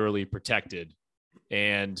federally protected.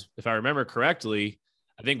 And if I remember correctly,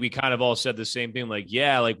 I think we kind of all said the same thing. Like,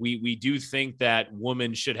 yeah, like we do think that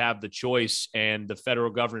women should have the choice and the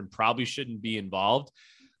federal government probably shouldn't be involved.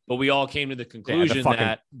 But we all came to the conclusion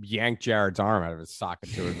that yanked Jared's arm out of his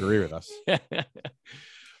socket to agree with us.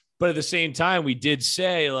 But at the same time, we did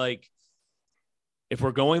say, like, if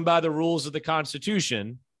we're going by the rules of the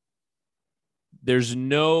Constitution, there's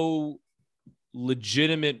no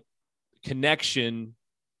legitimate connection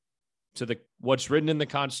to what's written in the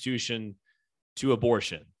Constitution to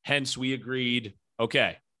abortion. Hence, we agreed,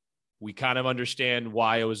 okay, we kind of understand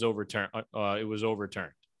why it was overturned.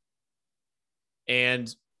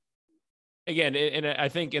 And again, and I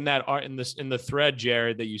think in the thread,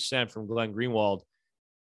 Jared, that you sent from Glenn Greenwald,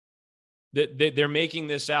 that they're making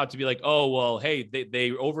this out to be like, oh, well, hey,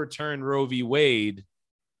 they overturned Roe v. Wade.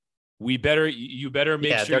 You better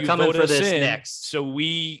make sure you vote us in next, so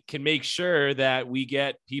we can make sure that we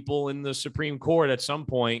get people in the Supreme Court at some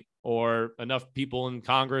point, or enough people in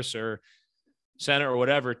Congress or Senate or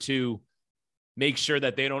whatever to make sure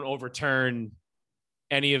that they don't overturn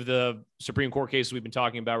any of the Supreme Court cases we've been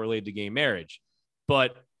talking about related to gay marriage.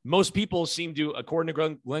 But most people seem to, according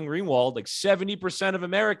to Glenn Greenwald, like 70% of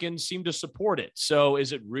Americans seem to support it. So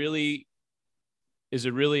is it really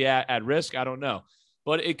at risk? I don't know.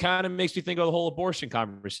 But it kind of makes me think of the whole abortion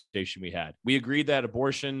conversation we had. We agreed that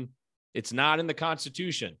abortion, it's not in the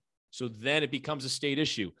Constitution. So then it becomes a state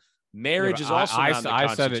issue. Marriage is also not in the Constitution.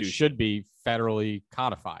 I said it should be federally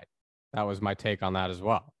codified. That was my take on that as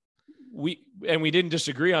well. We didn't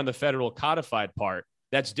disagree on the federal codified part.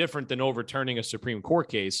 That's different than overturning a Supreme Court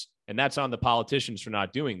case, and that's on the politicians for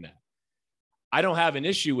not doing that. I don't have an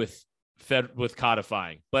issue with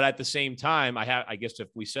codifying, but at the same time, I guess if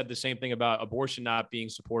we said the same thing about abortion not being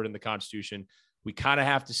supported in the Constitution, we kind of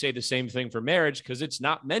have to say the same thing for marriage because it's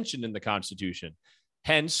not mentioned in the Constitution.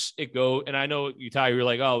 Hence, and I know you're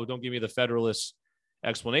like, oh, don't give me the Federalist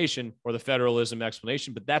explanation or the federalism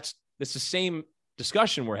explanation, but it's the same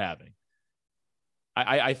discussion we're having.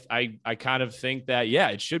 I kind of think that, yeah,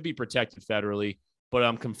 it should be protected federally, but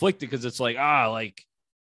I'm conflicted because it's like,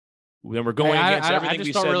 when we're going against everything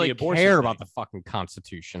we said, really the abortion care thing. about the fucking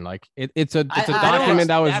Constitution. Like it's a document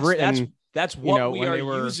that was written. That's what we are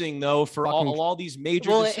using though for all these major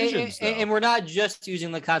decisions. And we're not just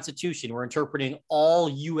using the Constitution. We're interpreting all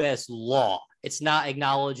U.S. law. It's not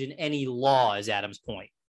acknowledging any law, as Adam's point.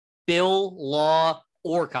 Bill, law,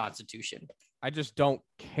 or Constitution. I just don't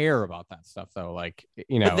care about that stuff though. Like,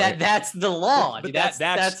 but that's the law. But that's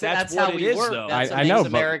how it we is, work. Though. That's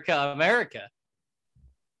what makes America.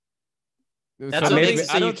 That's what makes it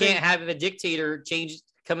so you can't have a dictator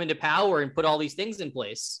come into power and put all these things in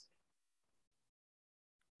place.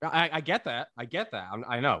 I get that.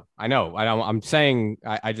 I know. I'm saying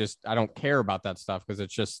I don't care about that stuff because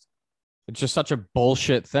it's just such a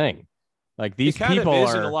bullshit thing. Like these people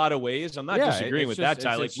are in a lot of ways. I'm not disagreeing with that,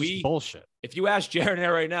 Ty. Like bullshit. If you ask Jared and I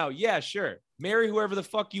right now, yeah, sure, marry whoever the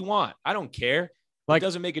fuck you want. I don't care. Like, it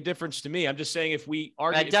doesn't make a difference to me. I'm just saying if we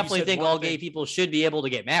argue, I definitely think all gay people should be able to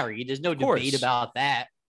get married. There's no debate about that.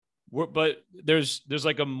 But there's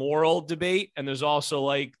like a moral debate and there's also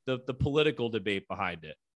like the political debate behind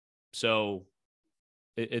it. So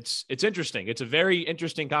it's interesting. It's a very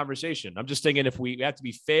interesting conversation. I'm just thinking if we have to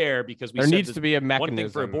be fair because there needs to be a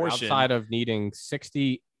mechanism for abortion outside of needing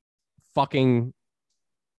 60 fucking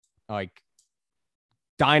like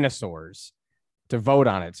dinosaurs to vote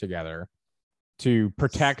on it together to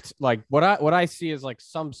protect like what I see is like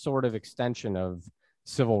some sort of extension of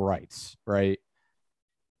civil rights, right?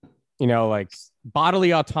 Like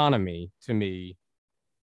bodily autonomy to me,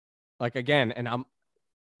 like again, and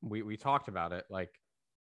we talked about it, like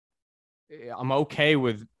I'm okay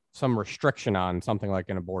with some restriction on something like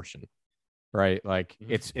an abortion, right? Like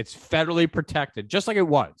it's federally protected, just like it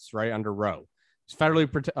was, right, under Roe. It's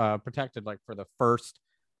federally protected, like for the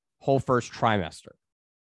whole first trimester.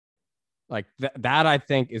 Like that, I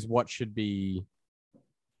think, is what should be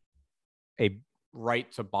a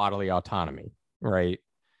right to bodily autonomy, right?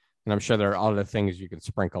 And I'm sure there are other things you can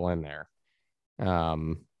sprinkle in there.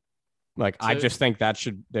 I just think that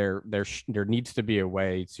there needs to be a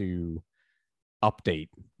way to update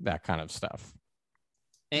that kind of stuff.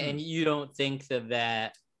 And you don't think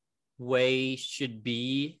that way should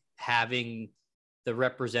be having the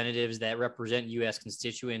representatives that represent U.S.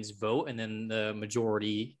 constituents vote, and then the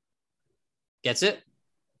majority gets it?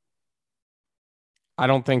 I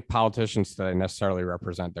don't think politicians today necessarily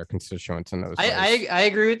represent their constituents in those ways. I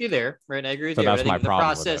agree with you there, right? I agree with you. That's my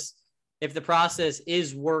problem with it. If the process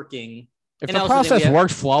is working, if the process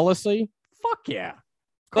works flawlessly, fuck yeah.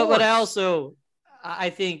 But I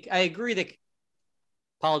think I agree that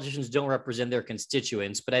politicians don't represent their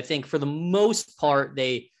constituents, but I think for the most part,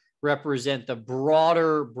 they represent the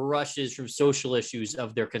broader brushes from social issues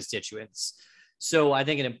of their constituents. So I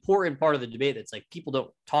think an important part of the debate that's like people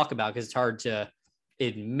don't talk about because it's hard to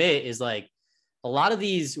admit is like a lot of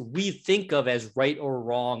these we think of as right or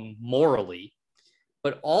wrong morally,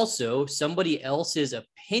 but also somebody else's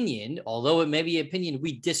opinion, although it may be an opinion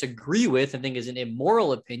we disagree with and think is an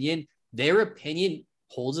immoral opinion, their opinion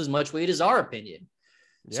holds as much weight as our opinion.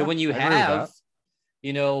 Yeah, so when you have,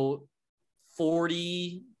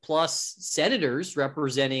 40 plus senators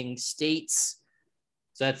representing states,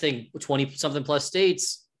 so I think 20 something plus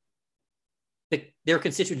states, their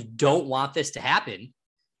constituents don't want this to happen.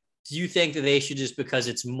 Do you think that they should just because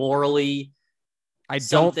it's morally? I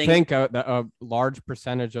don't think a large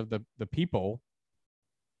percentage of the people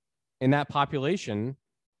in that population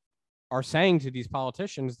are saying to these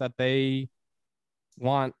politicians that they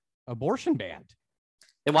want abortion banned.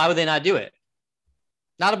 Then why would they not do it?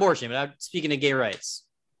 Not abortion, but I'm speaking of gay rights.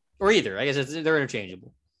 Or either. I guess they're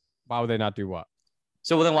interchangeable. Why would they not do what?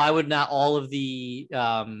 So then why would not all of the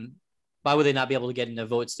why would they not be able to get enough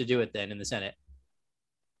votes to do it then in the Senate?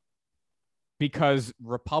 Because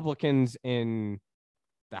Republicans in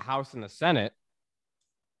the House and the Senate,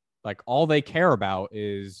 like all they care about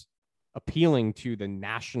is appealing to the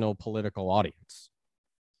national political audience.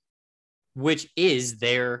 Which is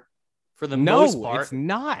there for the most part. It's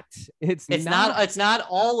not. It's not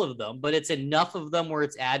all of them, but it's enough of them where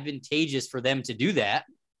it's advantageous for them to do that.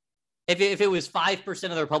 If it was 5%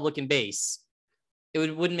 of the Republican base,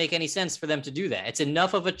 it wouldn't make any sense for them to do that. It's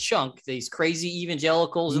enough of a chunk, these crazy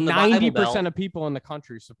evangelicals in the 90% of people in the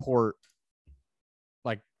country support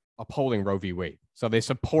like upholding Roe v. Wade. So they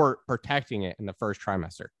support protecting it in the first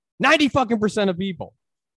trimester. 90% of people.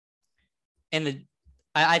 And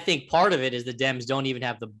I think part of it is the Dems don't even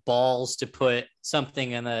have the balls to put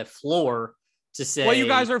something on the floor to say. Well, you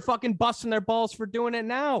guys are fucking busting their balls for doing it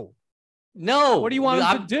now. No. What do you want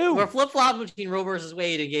them to do? We're flip-flopping between Roe versus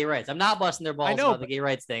Wade and gay rights. I'm not busting their balls about the gay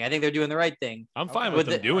rights thing. I think they're doing the right thing. I'm fine with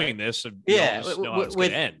them doing this. Yeah. Just know how it's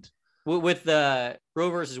going to end. With the Roe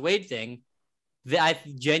versus Wade thing, I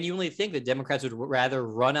genuinely think that Democrats would rather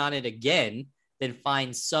run on it again than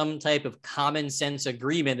find some type of common sense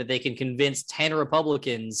agreement that they can convince 10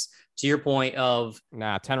 Republicans, to your point of...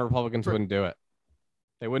 10 Republicans wouldn't do it.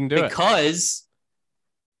 They wouldn't do it.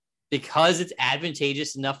 Because it's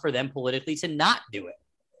advantageous enough for them politically to not do it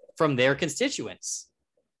from their constituents.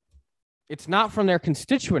 It's not from their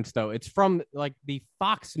constituents, though. It's from like the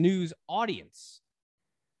Fox News audience.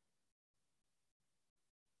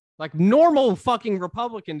 Like normal fucking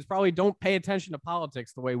Republicans probably don't pay attention to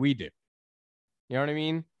politics the way we do. You know what I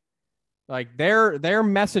mean? Like they're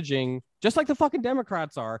messaging, just like the fucking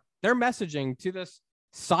Democrats are, they're messaging to this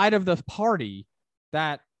side of the party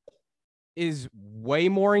that is way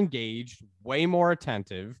more engaged, way more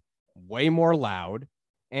attentive, way more loud.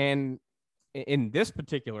 And in this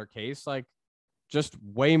particular case, like just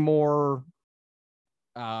way more,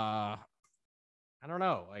 I don't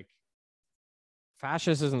know, like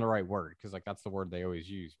fascist isn't the right word because like that's the word they always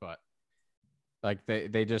use, but like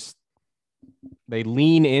they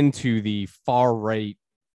lean into the far right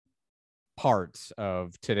parts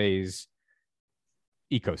of today's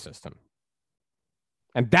ecosystem.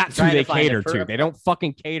 And that's who they cater to. They don't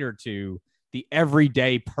fucking cater to the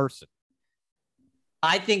everyday person.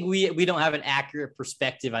 I think we don't have an accurate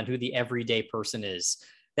perspective on who the everyday person is.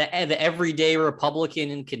 The everyday Republican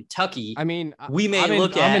in Kentucky. I mean, I'm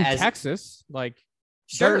in Texas. Like,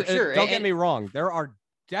 sure. Don't get me wrong. There are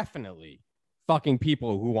definitely fucking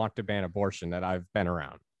people who want to ban abortion that I've been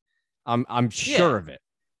around. I'm sure of it,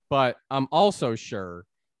 but I'm also sure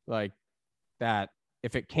like that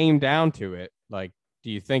if it came down to it, like, do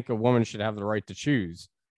you think a woman should have the right to choose?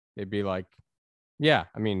 They'd be like, yeah,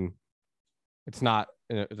 I mean, It's not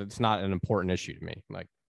an important issue to me. Like,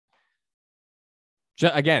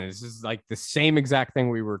 again, this is like the same exact thing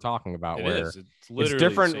we were talking about. It's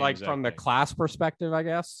different, like from the class perspective, I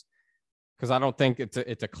guess, because I don't think it's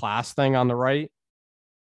a class thing on the right.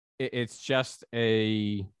 It's just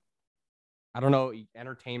I don't know.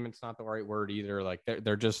 Entertainment's not the right word either. Like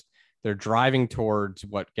they're driving towards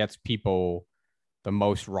what gets people the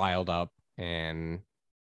most riled up and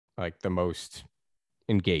like the most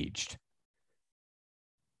engaged.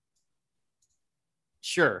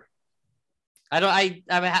 Sure. I'm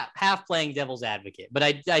half playing devil's advocate, but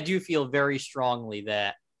I do feel very strongly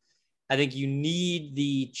that I think you need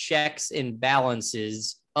the checks and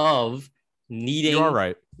balances of needing. You are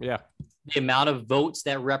right. Yeah. The amount of votes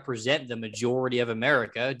that represent the majority of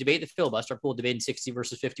America. Debate the filibuster, cool, debate in 60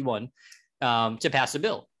 versus 51 to pass a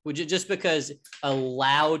bill. Which is just because a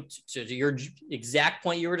loud, to your exact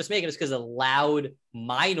point you were just making, is because a loud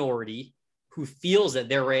minority who feels that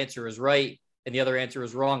their answer is right and the other answer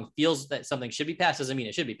is wrong, feels that something should be passed, doesn't mean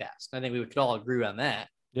it should be passed. I think we could all agree on that.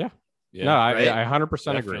 Yeah. Yeah, no, right? I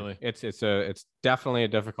 100% agree. It's definitely a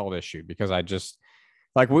difficult issue because I just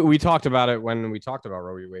like we talked about it when we talked about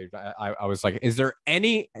Roe v. Wade. I was like, is there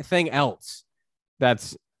anything else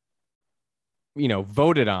that's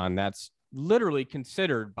voted on that's literally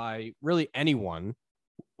considered by really anyone,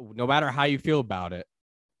 no matter how you feel about it,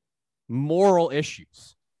 moral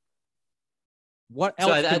issues? What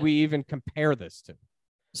else could we even compare this to?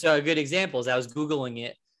 So a good example is I was Googling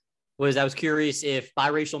it. I was curious if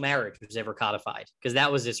biracial marriage was ever codified, because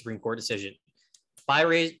that was a Supreme Court decision.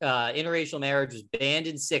 Interracial marriage was banned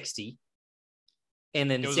in 60. And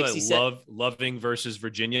then 67. Like Loving versus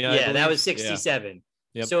Virginia. Yeah, that was 67. Yeah.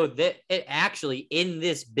 Yep. So that it actually, in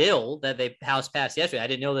this bill that the House passed yesterday, I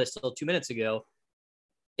didn't know this till 2 minutes ago,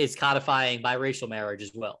 is codifying biracial marriage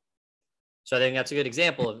as well. So I think that's a good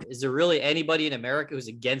example of, is there really anybody in America who's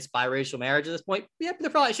against biracial marriage at this point? Yeah, there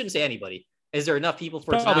probably shouldn't say anybody. Is there enough people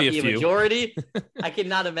for it to not be a majority? I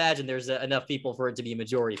cannot imagine there's enough people for it to be a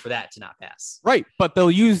majority for that to not pass. Right, but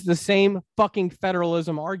they'll use the same fucking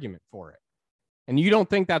federalism argument for it. And you don't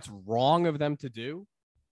think that's wrong of them to do?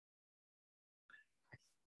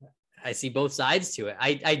 I see both sides to it.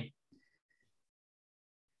 I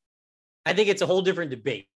think it's a whole different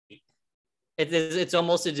debate. It's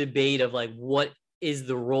almost a debate of like, what is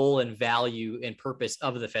the role and value and purpose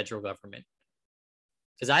of the federal government?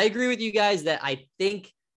 Because I agree with you guys that I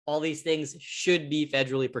think all these things should be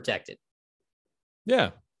federally protected.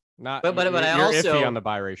 Yeah. But you're I also iffy on the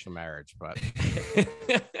biracial marriage, but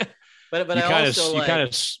but you I also you kind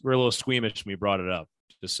of were a little squeamish when you brought it up.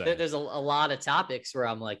 Just saying. There's a lot of topics where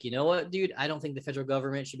I'm like, you know what, dude, I don't think the federal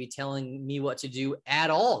government should be telling me what to do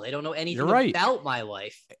at all. They don't know anything about my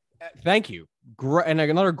life. Thank you. And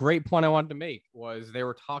another great point I wanted to make was they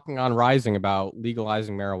were talking on Rising about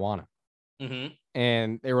legalizing marijuana. Mm-hmm.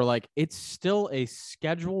 And they were like, it's still a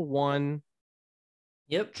Schedule I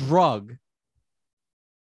drug.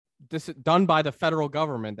 This is done by the federal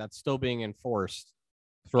government that's still being enforced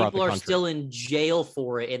throughout the country. People are still in jail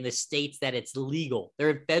for it in the states that it's legal. They're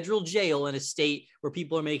in federal jail in a state where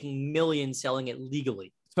people are making millions selling it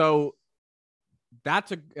legally. So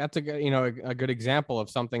that's a good example of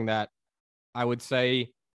something that I would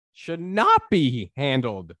say should not be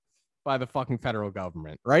handled by the fucking federal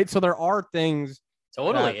government, right? So there are things.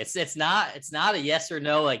 Totally. It's not a yes or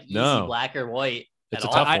no, like easy black or white. It's a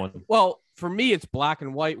tough one. Well, for me, it's black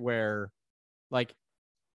and white where like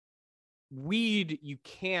weed, you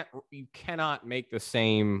cannot make the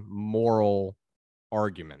same moral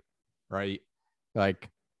argument, right? Like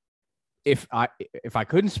if I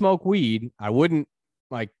couldn't smoke weed, I wouldn't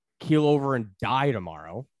like keel over and die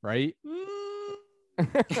tomorrow, right?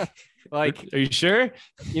 Like, are you sure?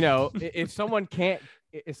 If someone can't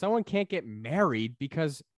get married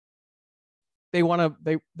because they love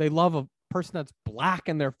a person that's black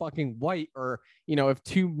and they're fucking white, or if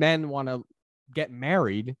two men want to get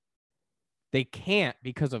married, they can't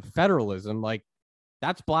because of federalism. Like,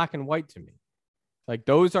 that's black and white to me. Like,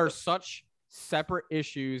 those are such separate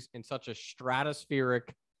issues in such a stratospheric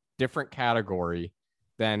different category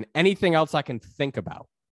than anything else I can think about.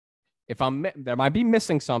 If there might be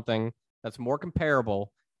missing something that's more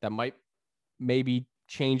comparable that might maybe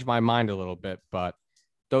change my mind a little bit, but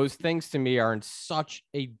those things to me are in such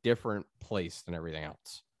a different place than everything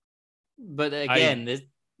else. But again,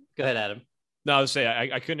 go ahead, Adam. No, I was saying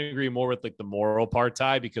I couldn't agree more with like the moral part,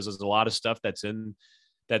 Ty, because there's a lot of stuff that's in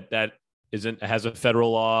that has a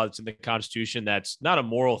federal law. It's in the Constitution. That's not a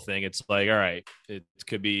moral thing. It's like, all right, it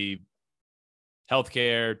could be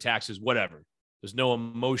healthcare, taxes, whatever. There's no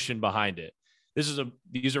emotion behind it.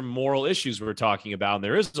 these are moral issues we're talking about, and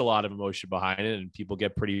there is a lot of emotion behind it, and people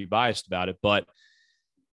get pretty biased about it. But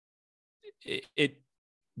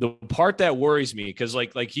the part that worries me, because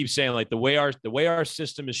like keep saying, like the way our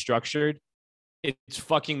system is structured, it's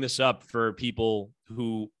fucking this up for people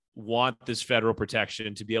who want this federal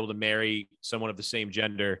protection to be able to marry someone of the same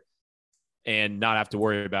gender and not have to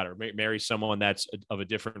worry about it, or marry someone that's of a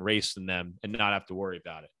different race than them and not have to worry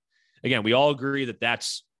about it. Again, we all agree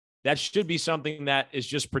that should be something that is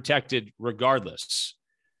just protected regardless.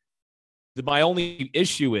 My only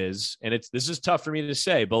issue is, and this is tough for me to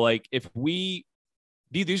say, but like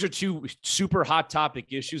these are two super hot topic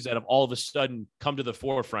issues that have all of a sudden come to the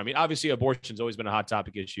forefront. I mean, obviously abortion's always been a hot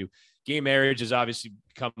topic issue. Gay marriage has obviously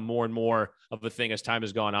become more and more of a thing as time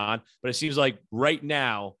has gone on, but it seems like right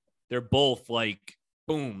now they're both like,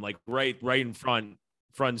 boom, like right in front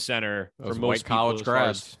and center those for most white college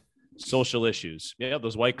grads. Social issues. Yeah,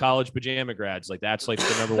 those white college pajama grads. Like that's like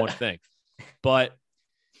the number one thing. But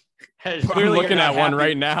I'm looking at one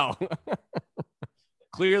right now.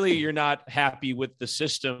 Clearly, you're not happy with the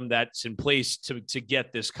system that's in place to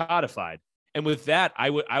get this codified. And with that, I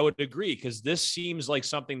would agree, because this seems like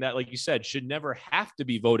something that, like you said, should never have to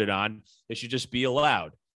be voted on. It should just be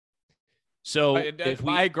allowed. So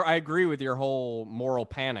I agree with your whole moral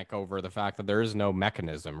panic over the fact that there is no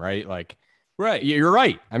mechanism, right? Like, right. You're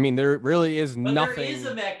right. I mean, there really is nothing. There is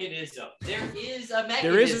a mechanism. There is a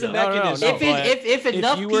mechanism. There is a mechanism. If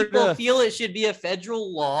enough people feel it should be a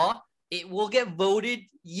federal law, it will get voted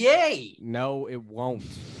yay. No, it won't.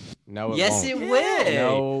 No, it yes, won't. It will.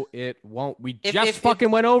 No, it won't. We just fucking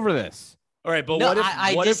went over this. All right, but no, what if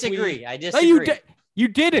I disagree. I disagree. No, you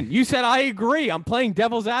didn't. You said I agree. I'm playing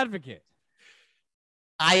devil's advocate.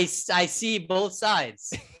 I see both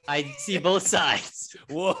sides. I see both sides.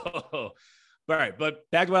 Whoa. All right, but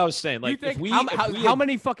back to what I was saying. Like, how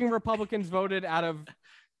many fucking Republicans voted out of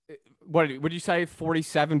what would you say?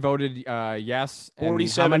 47 voted yes.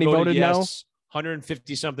 47 how many voted yes, no?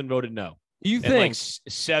 150 something voted no. You and think like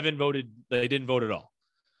 7 voted? They didn't vote at all.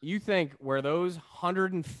 You think where those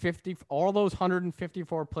 150, all those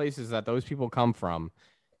 154 places that those people come from,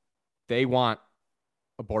 they want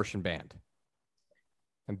abortion banned,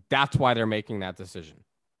 and that's why they're making that decision?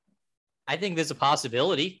 I think there's a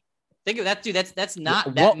possibility. Think of that, dude. That's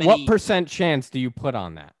not that many. What percent chance do you put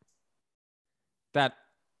on that? That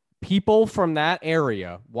people from that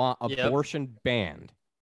area want abortion banned,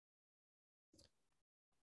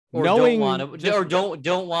 or don't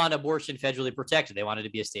want abortion federally protected. They want it to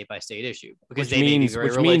be a state by state issue because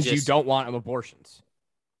which means you don't want abortions.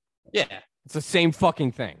 Yeah, it's the same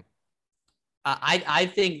fucking thing.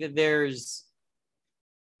 I think that there's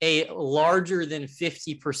a larger than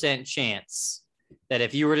 50% chance that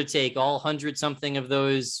if you were to take all 100-something of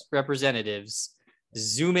those representatives,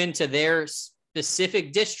 zoom into their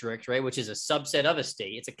specific district, right, which is a subset of a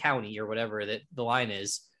state, it's a county or whatever that the line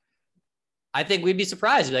is, I think we'd be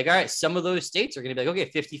surprised. We'd be like, all right, some of those states are going to be like,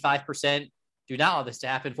 okay, 55% do not want this to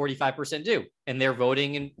happen, 45% do, and they're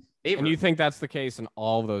voting in favor. And you think that's the case in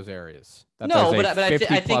all of those areas? No, but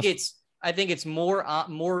I think it's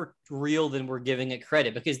more real than we're giving it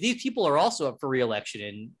credit, because these people are also up for re-election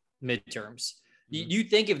in midterms. You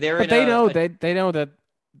think if they're they know that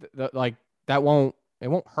like that won't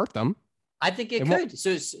hurt them. I think it could. So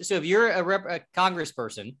if you're a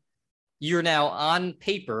congressperson, you're now on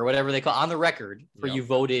paper, or whatever they call, on the record for you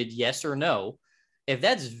voted yes or no. If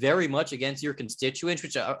that's very much against your constituents,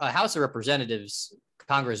 which a House of Representatives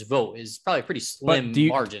Congress vote is probably pretty slim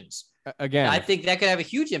margins. Again, I think that could have a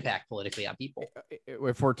huge impact politically on people.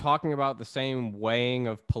 If we're talking about the same weighing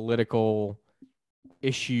of political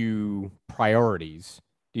issue priorities,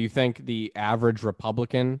 do you think the average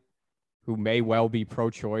Republican who may well be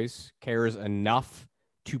pro-choice cares enough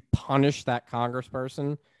to punish that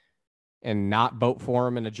congressperson and not vote for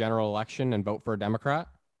him in a general election and vote for a Democrat?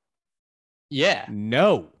 Yeah.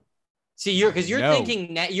 No. See, you're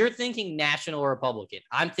thinking national Republican.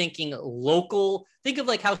 I'm thinking local. Think of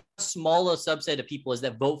like how small a subset of people is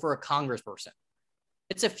that vote for a congressperson.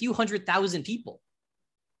 It's a few 100,000 people.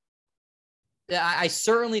 I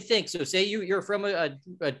certainly think so. Say you're from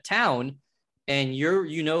a town and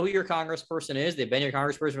you know who your congressperson is. They've been your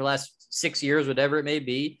congressperson for the last 6 years, whatever it may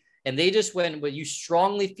be. And they just went, but you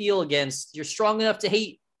strongly feel against, you're strong enough to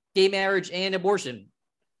hate gay marriage and abortion.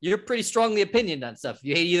 You're pretty strongly opinioned on stuff. If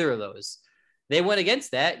you hate either of those, they went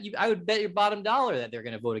against that. I would bet your bottom dollar that they're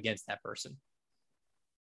going to vote against that person.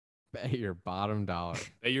 Bet your bottom dollar.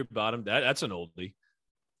 Bet your bottom. That's an oldie.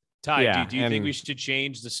 Ty, do you think we should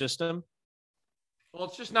change the system? Well,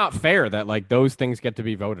 it's just not fair that like those things get to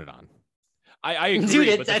be voted on. I agree.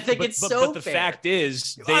 Dude, I think it's so But the fair. fact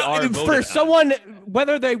is, they are voted for on. someone,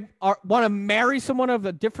 whether they want to marry someone of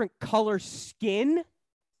a different color skin.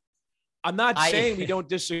 I'm not saying we don't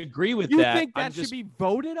disagree with You that. think that should be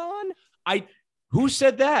voted on? Who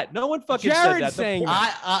said that? No one fucking Jared's said that. saying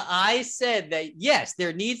I said that yes,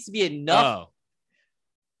 there needs to be enough.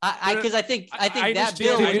 Because I think that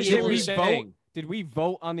bill. Did we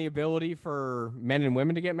vote on the ability for men and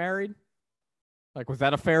women to get married? Like, was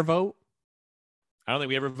that a fair vote? I don't think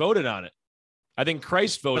we ever voted on it. I think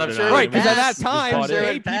Christ voted on it. Right, because at that I'm time, sure gay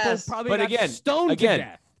it people passed. probably But got again- stoned to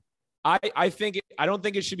death. I don't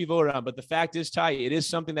think it should be voted on, but the fact is, Ty, it is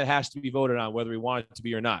something that has to be voted on, whether we want it to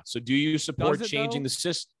be or not. So do you support Does it, changing though? the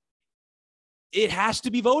system? It has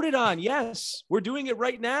to be voted on. Yes. We're doing it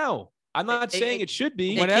right now. I'm not saying it should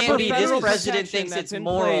be. It Whatever can't be this federal president protection thinks that's it's in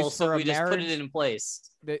moral, place so for a we just put it marriage- in place.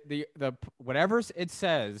 The whatever it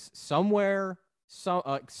says somewhere,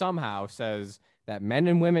 somehow says that men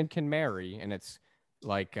and women can marry, and it's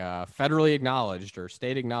like federally acknowledged or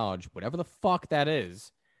state acknowledged, whatever the fuck that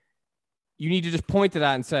is. You need to just point to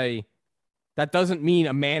that and say that doesn't mean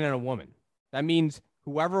a man and a woman. That means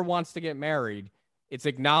whoever wants to get married, it's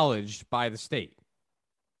acknowledged by the state.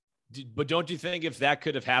 But don't you think if that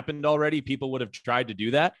could have happened already, people would have tried to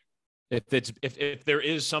do that? If there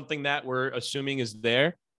is something that we're assuming is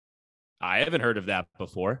there, I haven't heard of that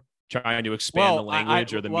before. Trying to expand the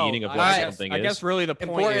language or the meaning of what something is. I guess really the point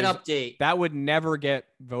Important is update. that would never get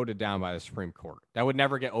voted down by the Supreme Court. That would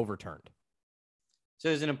never get overturned. So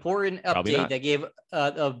there's an important Probably update not. that gave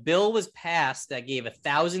a bill was passed that gave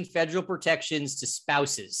 1,000 federal protections to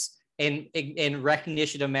spouses in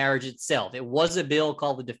recognition of marriage itself. It was a bill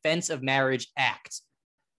called the Defense of Marriage Act.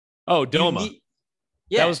 Oh, DOMA.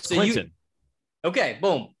 Yeah, That was Clinton. Okay,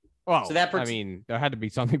 boom. Well, So that I mean, there had to be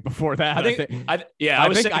something before that. I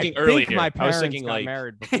was thinking earlier. My I parents was thinking got like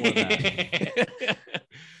married before that.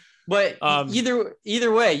 But Um,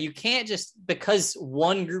 either way, you can't just because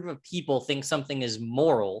one group of people think something is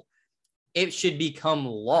moral, it should become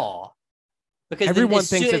law. Because then Everyone it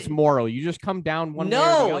thinks should- it's moral. You just come down one way or the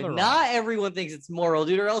No, other. not everyone thinks it's moral,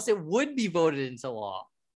 dude, or else it would be voted into law.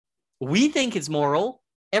 We think it's moral.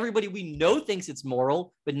 Everybody we know thinks it's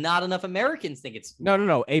moral, but not enough Americans think it's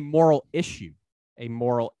No. A moral issue. A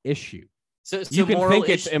moral issue. so. You can moral think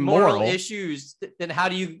it's moral immoral. issues. Then how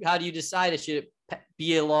do you decide it should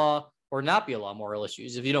be a law or not be a law? Moral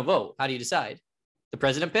issues. If you don't vote, how do you decide? The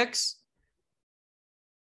president picks.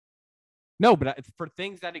 No, but for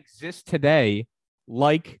things that exist today,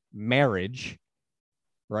 like marriage,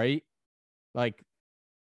 right? Like,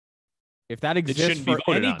 if that exists shouldn't be for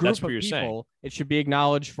voted any on. group That's of what you're saying. people, it should be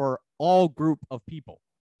acknowledged for all group of people.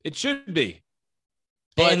 it should be.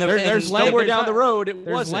 But And there's like, somewhere there's down not- the road, it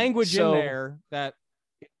There's wasn't. language So- in there that,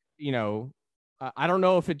 I don't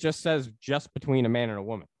know if it just says just between a man and a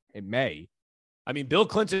woman. It may. I mean, Bill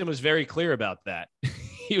Clinton was very clear about that.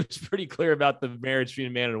 He was pretty clear about the marriage between a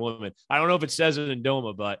man and a woman. I don't know if it says it in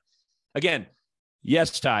DOMA, but again,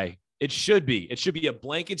 yes, Ty, it should be. It should be a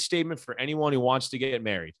blanket statement for anyone who wants to get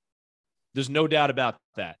married. There's no doubt about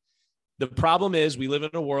that. The problem is we live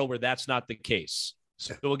in a world where that's not the case.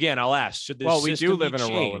 So again, I'll ask, should this Well, we do system live be in a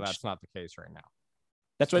world where changed? that's not the case right now.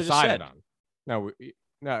 That's what I just said. Decided on.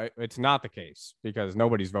 No, it's not the case because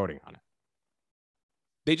nobody's voting on it.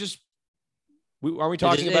 They just, are we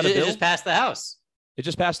talking about a it bill? just passed the House. It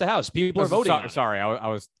just passed the House. People are voting on it. Sorry, I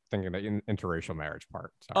was thinking the interracial marriage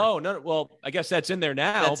part. Sorry. Oh, no. Well, I guess that's in there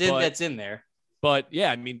now. That's in there. But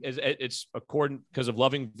yeah, I mean, it's according because of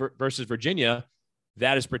Loving versus Virginia,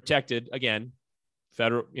 that is protected again,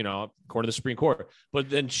 federal, according to the Supreme Court. But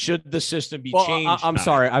then should the system be changed? I'm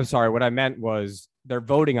sorry. What I meant was they're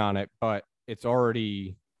voting on it, but it's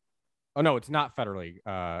already. Oh no, it's not federally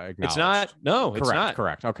acknowledged. It's not. No, it's not.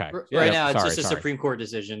 Correct. Okay. Right now, it's sorry, just a sorry. Supreme Court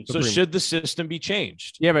decision. So should the system be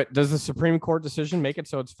changed? Yeah, but does the Supreme Court decision make it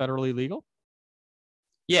so it's federally legal?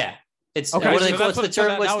 Yeah, it's Okay, what do so they- that's what's the what- term?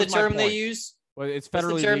 that What's the was my term they point. use? Well, it's What's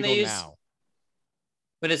the federally term they legal use? now.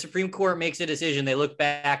 When the Supreme Court makes a decision, they look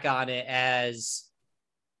back on it as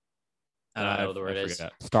I don't know what the word is.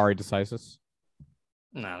 forget. Stare decisis.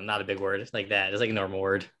 No, not a big word like that. It's like a normal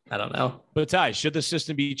word. I don't know. But Ty, should the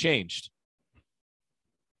system be changed?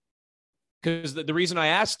 Because the reason I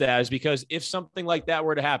asked that is because if something like that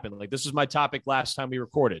were to happen, like this was my topic last time we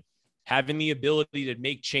recorded, having the ability to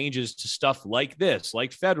make changes to stuff like this,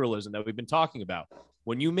 like federalism that we've been talking about,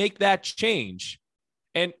 when you make that change,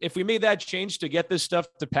 and if we made that change to get this stuff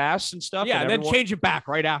to pass and stuff, Yeah, and then everyone- change it back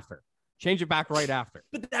right after. Change it back right after.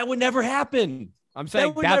 but that would never happen. I'm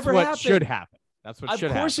saying would that's never what happen. should happen. That's what should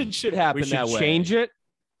Of course, happen. it should happen We should that way. change it.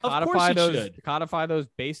 Of course it should. Codify those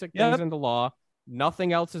basic Yep. things into law.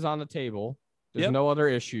 Nothing else is on the table. There's no other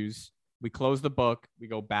issues. We close the book. We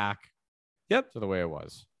go back to the way it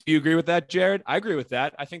was. Do you agree with that, Jared? I agree with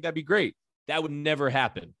that. I think that'd be great. That would never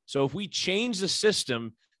happen. So if we change the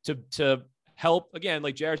system to help, again,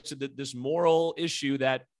 like Jared said, this moral issue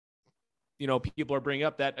that, people are bringing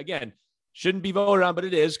up that, again, shouldn't be voted on, but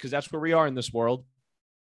it is, because that's where we are in this world.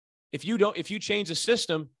 If you change the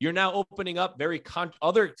system, you're now opening up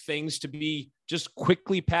other things to be just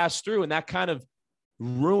quickly passed through. And that kind of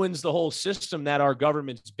ruins the whole system that our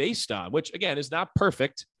government's based on, which again is not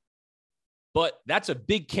perfect, but that's a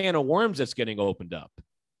big can of worms that's getting opened up.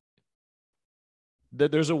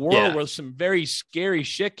 There's a world where some very scary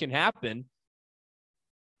shit can happen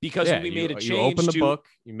because we made a change. You open the book,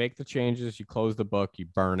 you make the changes, you close the book, you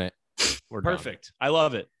burn it. We're perfect. Done. I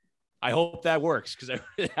love it. I hope that works, because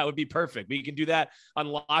that would be perfect. We can do that on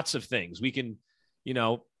lots of things. We can,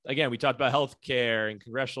 again, we talked about healthcare and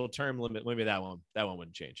congressional term limit. Maybe that one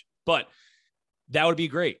wouldn't change, but that would be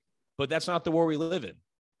great. But that's not the world we live in,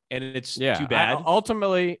 and it's too bad.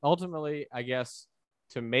 Ultimately, I guess,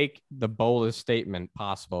 to make the boldest statement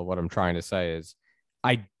possible, what I'm trying to say is,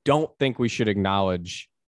 I don't think we should acknowledge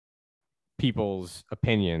people's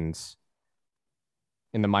opinions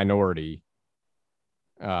in the minority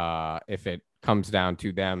if it comes down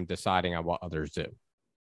to them deciding on what others do.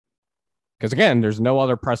 Because again, there's no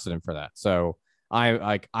other precedent for that. So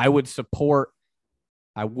I wouldn't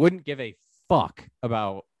give a fuck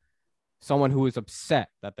about someone who is upset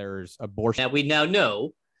that there's abortion. Now we now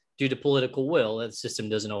know, due to political will, that the system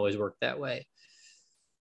doesn't always work that way.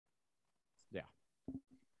 Yeah.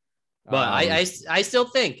 But I still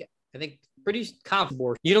think pretty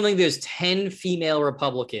confident. You don't think there's 10 female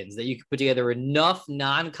Republicans that you could put together enough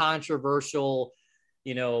non-controversial,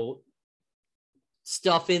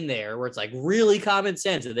 stuff in there where it's like really common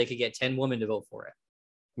sense that they could get 10 women to vote for it?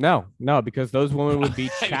 No, because those women would be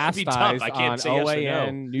chastised I can't on say OAN, yes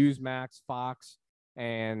or no. Newsmax, Fox,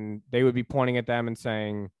 and they would be pointing at them and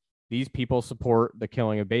saying, these people support the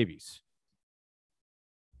killing of babies.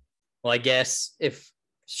 Well, I guess if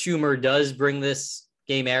Schumer does bring this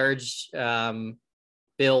gay marriage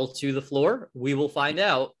bill to the floor, we will find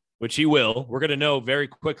out. Which he will. We're going to know very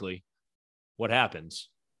quickly what happens.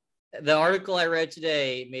 The article I read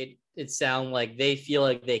today made it sound like they feel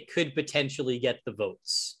like they could potentially get the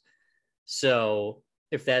votes. So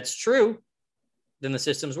if that's true, then the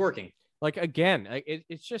system's working. Like, again,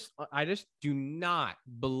 it's just, I just do not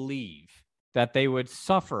believe that they would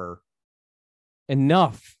suffer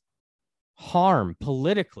enough harm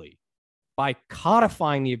politically by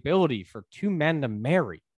codifying the ability for two men to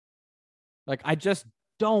marry. Like, I just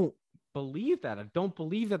don't believe that. I don't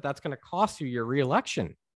believe that that's going to cost you your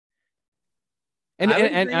reelection.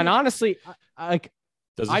 And honestly, like,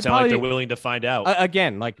 doesn't sound like they're willing to find out.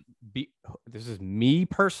 Again, this is me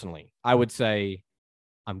personally. I would say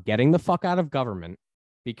I'm getting the fuck out of government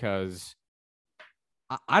because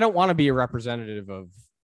I don't want to be a representative of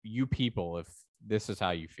you people if this is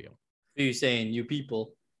how you feel. Are you saying you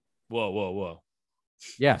people? Whoa.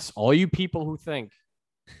 Yes, all you people who think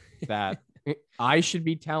that I should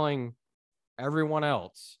be telling everyone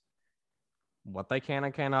else what they can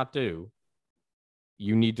and cannot do,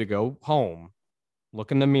 you need to go home,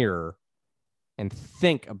 look in the mirror, and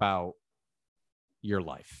think about your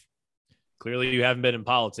life. Clearly, you haven't been in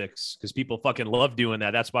politics because people fucking love doing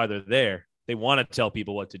that. That's why they're there. They want to tell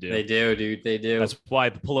people what to do. They do, dude. They do. That's why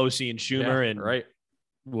Pelosi and Schumer and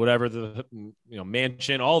whatever the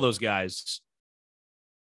Manchin, all those guys,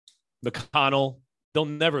 McConnell, they'll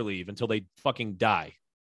never leave until they fucking die.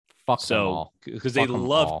 Fuck them all. Because they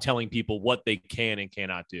love telling people what they can and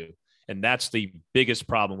cannot do. And that's the biggest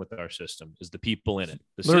problem with our system is the people in it.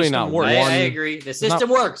 The Literally system not works. I agree. The system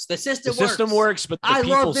works. The system works, but the I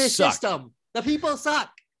people love this suck. system. The people suck.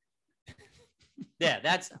 Yeah,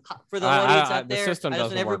 that's for the audience out there. I just want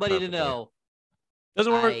everybody to know.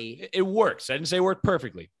 Doesn't work. It works. I didn't say it worked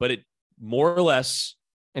perfectly, but it more or less.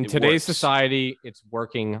 In today's society, it's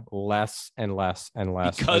working less and less and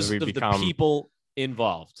less because of the people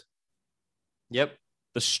involved. Yep.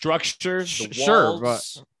 The structure, the walls. Sure, but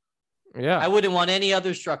yeah, I wouldn't want any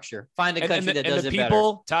other structure. Find a country that does it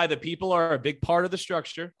better. Ty, the people are a big part of the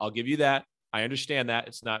structure. I'll give you that. I understand that.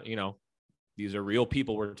 It's not, these are real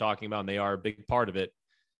people we're talking about, and they are a big part of it.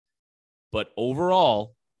 But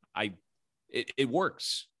overall, it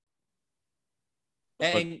works.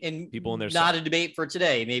 And people in their not a debate for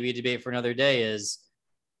today, maybe a debate for another day is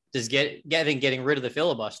getting rid of the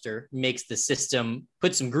filibuster makes the system,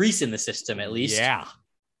 put some grease in the system at least. Yeah.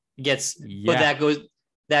 But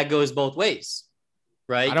that goes both ways,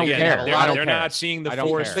 right? I don't care. They're not seeing the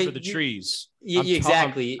forest for the trees.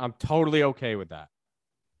 Exactly. I'm totally okay with that.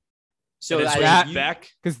 So and then switch I, it back.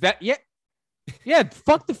 Because yeah,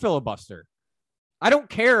 fuck the filibuster. I don't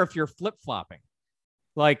care if you're flip-flopping.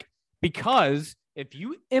 Like, because if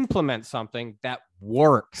you implement something that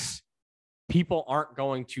works, people aren't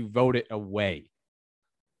going to vote it away.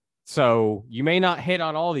 So you may not hit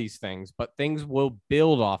on all these things, but things will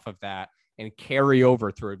build off of that and carry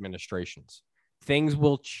over through administrations. Things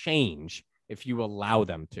will change if you allow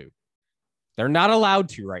them to. They're not allowed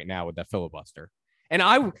to right now with the filibuster. And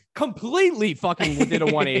I completely fucking did a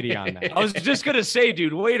 180 on that. I was just gonna say,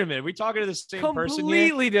 dude, wait a minute. We talking to the same person here?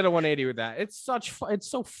 Completely did a 180 with that. It's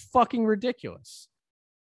so fucking ridiculous.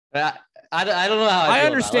 I don't know how I feel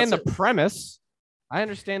understand about the premise. I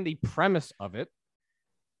understand the premise of it,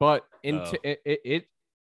 but it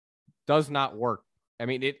does not work. I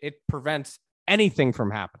mean, it prevents anything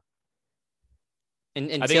from happening.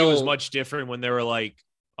 Until, I think it was much different when there were like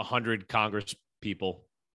 100 Congress people,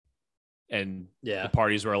 and Yeah. the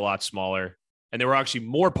parties were a lot smaller, and there were actually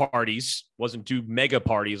more parties. Wasn't two mega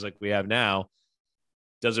parties like we have now.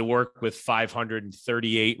 Does it work with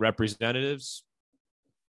 538 representatives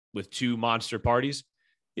with two monster parties?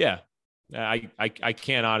 Yeah, I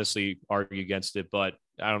can't honestly argue against it, but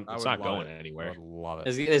it's not going anywhere. I would love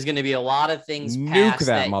it. There's going to be a lot of things Nuke passed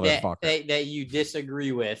that motherfucker. that you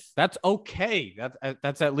disagree with. That's okay.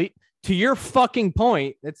 That's at least to your fucking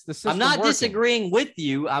point. It's the system. I'm not working. disagreeing with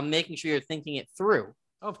you. I'm making sure you're thinking it through.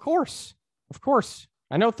 Of course.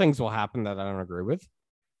 I know things will happen that I don't agree with.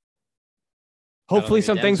 Hopefully,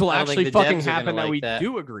 some things will actually fucking happen that we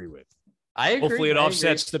do agree with. I agree. Hopefully, it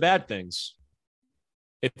offsets the bad things.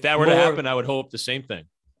 If that were to happen, I would hope the same thing.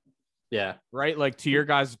 Yeah. Right. Like to your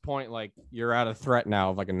guys' point, like you're at a threat now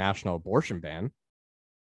of like a national abortion ban.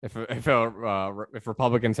 If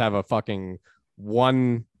Republicans have a fucking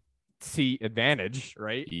 1 seat advantage,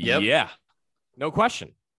 right? Yep. Yeah. No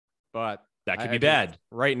question. But that could be bad.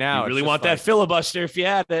 Right now, you really want that filibuster if you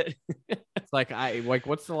had it. It's like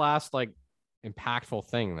what's the last like impactful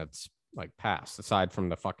thing that's like passed aside from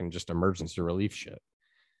the fucking just emergency relief shit?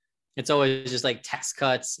 It's always just like tax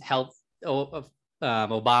cuts, health,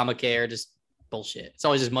 Obamacare, just bullshit. It's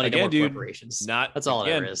always just money to more corporations. That's all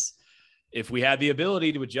it ever is. If we had the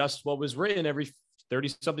ability to adjust what was written every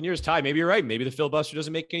 30-something years, Ty, maybe you're right. Maybe the filibuster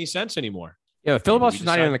doesn't make any sense anymore. Yeah, the filibuster's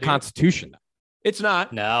not even in the Constitution. It's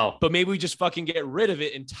not. No. But maybe we just fucking get rid of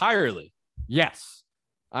it entirely. Yes.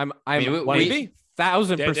 I'm maybe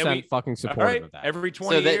 1,000% fucking supportive of that. Every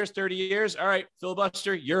 20 years, 30 years. All right,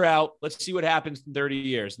 filibuster, you're out. Let's see what happens in 30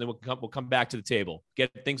 years. And then we'll come back to the table.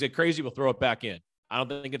 Things get crazy, we'll throw it back in. I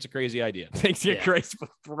don't think it's a crazy idea. Things get crazy,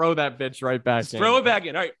 throw that bitch right back in. Throw it back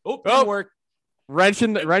in. All right. Didn't work. Wrench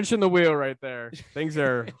in the wheel right there. Things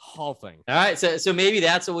are halting. All right. So maybe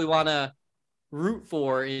that's what we want to root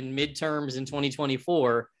for in midterms in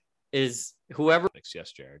 2024 is whoever.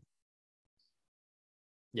 Yes, Jared.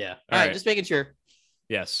 Yeah. All right. Just making sure.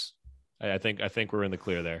 Yes. I think we're in the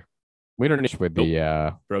clear there. We don't need with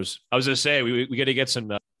the bros. I was gonna say we got to get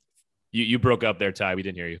some. You broke up there, Ty. We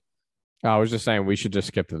didn't hear you. I was just saying we should just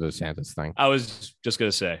skip to the DeSantis thing. I was just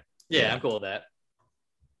gonna say. Yeah, I'm cool with that.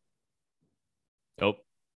 Nope.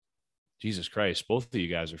 Jesus Christ, both of you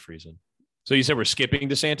guys are freezing. So you said we're skipping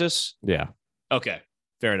DeSantis? Yeah. Okay,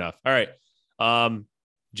 fair enough. All right.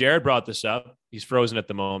 Jared brought this up. He's frozen at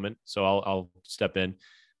the moment, so I'll step in.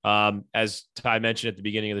 As Ty mentioned at the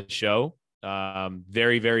beginning of the show,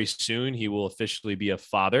 very, very soon he will officially be a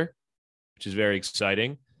father, which is very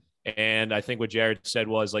exciting. And I think what Jared said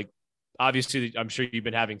was like, obviously, I'm sure you've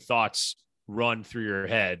been having thoughts run through your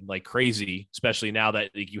head like crazy, especially now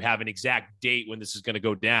that like, you have an exact date when this is going to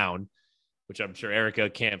go down, which I'm sure Erica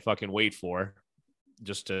can't fucking wait for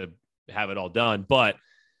just to have it all done. But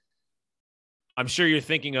I'm sure you're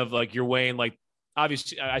thinking of like, you're weighing like,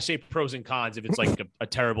 obviously I say pros and cons if it's like a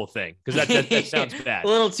terrible thing, because that sounds bad. A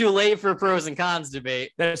little too late for a pros and cons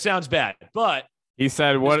debate. That sounds bad. But he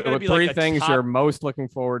said what three things you're most looking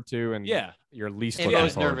forward to and you're least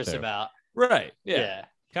most nervous about. Right. Yeah.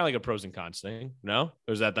 Kind of like a pros and cons thing. No?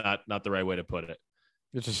 Or is that not the right way to put it?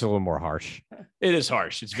 It's just a little more harsh. It is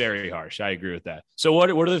harsh. It's very harsh. I agree with that. So what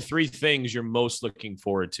are the three things you're most looking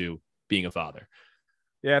forward to being a father?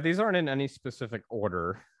 Yeah, these aren't in any specific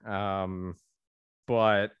order.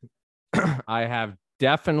 But I have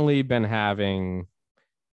definitely been having,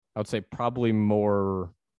 I would say probably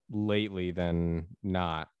more lately than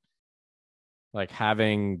not, like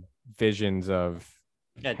having visions of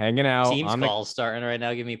hanging out. Teams calls starting right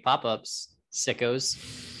now. Give me pop-ups,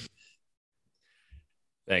 sickos.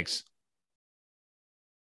 Thanks.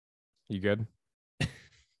 You good?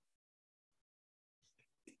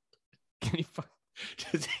 Can you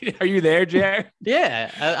Are you there, Jared?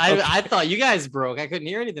 Yeah, I thought you guys broke. I couldn't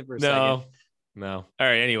hear anything for a second. No. All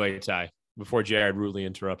right. Anyway, Ty, before Jared rudely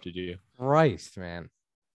interrupted you. Christ, man.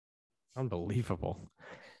 Unbelievable.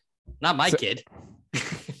 Not my kid.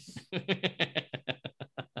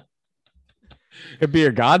 Could be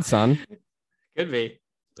your godson. Could be.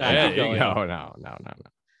 Yeah, Keep going. No.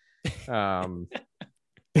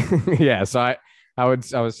 Yeah, so I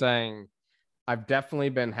was saying I've definitely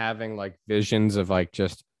been having like visions of like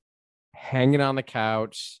just hanging on the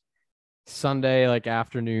couch Sunday like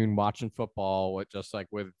afternoon watching football with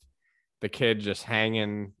the kid just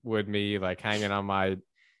hanging with me, like hanging on my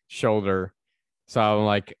shoulder. So I'm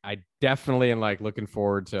like, I definitely am like looking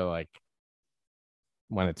forward to like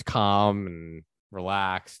when it's calm and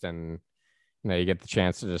relaxed and you get the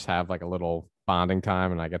chance to just have like a little bonding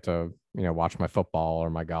time and I get to, watch my football or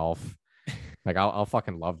my golf. Like I'll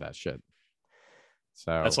fucking love that shit.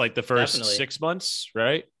 So That's like the first Definitely. 6 months,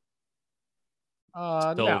 right?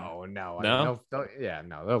 No.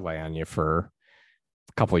 They'll lay on you for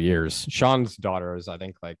a couple of years. Sean's daughter is, I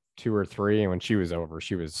think, like 2 or 3, and when she was over,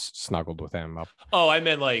 she was snuggled with him up. Oh, I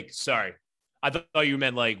meant like, sorry. I thought you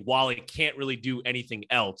meant like Wally can't really do anything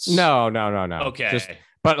else. No. Okay.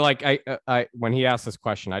 But like I when he asked this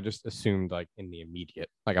question, I just assumed like in the immediate.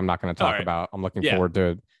 Like I'm not going to talk right. about. I'm looking Yeah. forward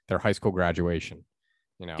to their high school graduation.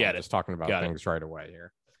 Get I'm it. just talking about Got it. things right away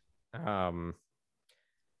here.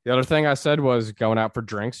 The other thing I said was going out for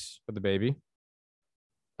drinks with the baby.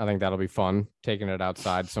 I think that'll be fun. Taking it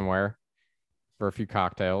outside somewhere for a few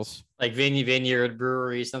cocktails. Like Vineyard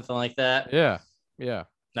Brewery, something like that. Yeah.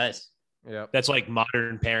 Nice. Yep. That's like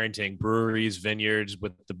modern parenting, breweries, vineyards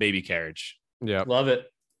with the baby carriage. Yep. Love it.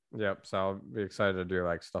 Yep. So I'll be excited to do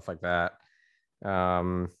like stuff like that.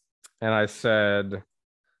 And I said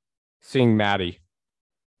seeing Maddie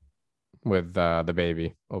with the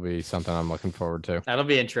baby will be something I'm looking forward to. That'll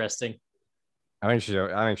be interesting. I think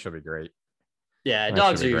she'll be great. Yeah, That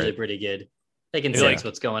dogs should are be usually great. pretty good. They can Yeah. sense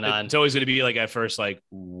what's going on. It's always going to be like at first, like,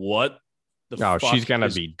 what the No, fuck she's gonna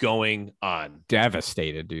is be going on?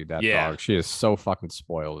 Devastated, dude. That Yeah. dog. She is so fucking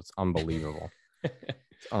spoiled. It's unbelievable.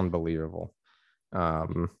 It's unbelievable.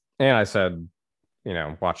 And I said,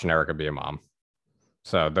 watching Erica be a mom.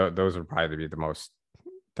 So those would probably be the most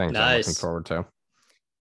things I'm looking Nice. forward to.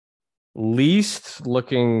 Least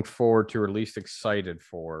looking forward to or least excited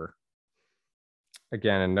for,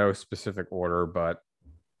 again, in no specific order, but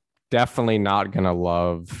definitely not gonna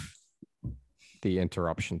love the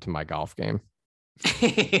interruption to my golf game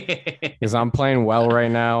because I'm playing well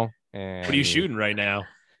right now. And What are you shooting right now?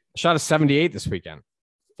 Shot a 78 this weekend.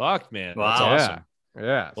 Fuck, man. Wow. That's awesome.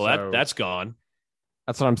 Yeah. Well, so that's gone.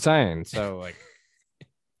 that's what I'm saying. So like,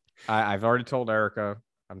 I've already told Erica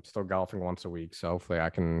I'm still golfing once a week, so hopefully I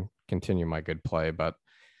can continue my good play. But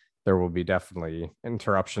there will be definitely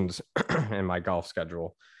interruptions in my golf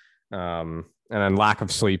schedule, and then lack of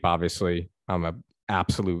sleep. Obviously, I'm an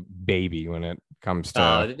absolute baby when it comes to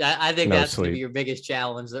I think no that's going to sleep. be your biggest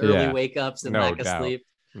challenge: the early Yeah. wake ups and No lack doubt. of sleep.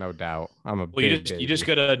 no doubt. I'm a Well, big you just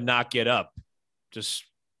baby. got to not get up. Just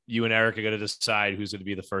you and Eric are going to decide who's going to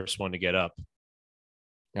be the first one to get up.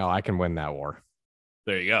 I can win that war.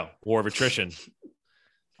 There you go. War of attrition.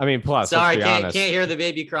 I mean, plus, Sorry, let's be can't honest. hear the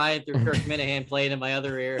baby crying through Kirk Minahan playing in my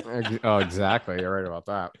other ear. Oh, exactly. You're right about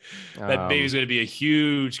that. That baby's going to be a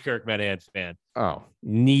huge Kirk Minahan fan.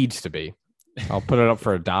 Needs to be. I'll put it up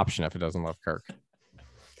for adoption if it doesn't love Kirk.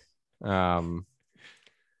 What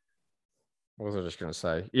was I just gonna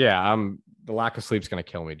say? Yeah, the lack of sleep's gonna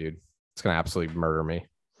kill me, dude. It's gonna absolutely murder me.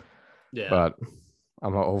 Yeah. But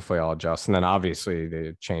hopefully I'll adjust. And then obviously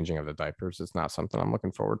the changing of the diapers is not something I'm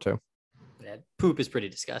looking forward to. Yeah, poop is pretty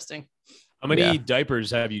disgusting. How many Yeah.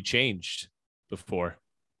 diapers have you changed before?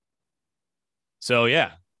 So,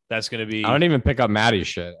 yeah, that's going to be. I don't even pick up Maddie's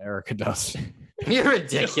shit. Erica does. You're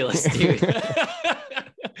ridiculous, dude.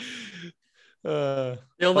 The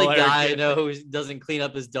only Well, guy I Eric- know who doesn't clean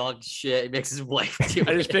up his dog's shit. He makes his wife do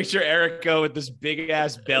I just it. picture Erica with this big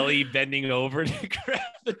ass belly bending over to grab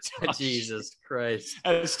the dog. Jesus Christ.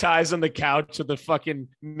 As ties on the couch with the fucking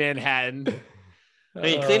Manhattan. I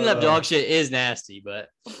mean, cleaning up dog shit is nasty, but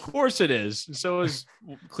Of course it is. And so is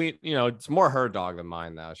clean, It's more her dog than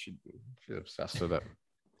mine now. She's obsessed with it.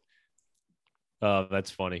 oh,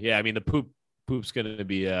 that's funny. Yeah, I mean the poop's gonna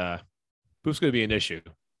be an issue.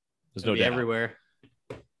 There's no be doubt. everywhere.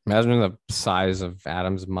 Imagine the size of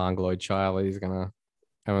Adam's mongoloid child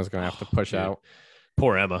Emma's gonna have to push dude. out.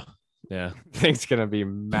 Poor Emma. Yeah. I think it's gonna be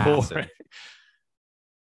massive. Poor-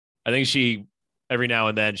 I think she every now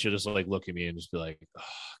and then she'll just like look at me and just be like, oh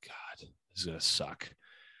God, this is gonna suck.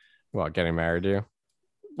 Well, getting married to you.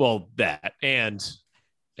 Well, that and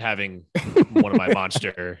having one of my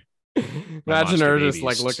monster. Imagine monster her just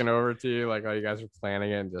like babies. looking over to you, like, oh, you guys are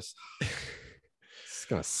planning it, and just it's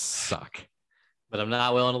gonna suck. But I'm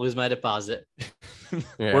not willing to lose my deposit. Yeah,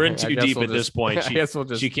 We're in I too guess deep we'll at this just- point. I guess we'll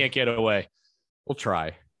just She can't get away. we'll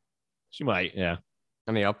try. She might. Yeah.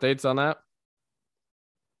 Any updates on that?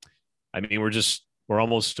 I mean, we're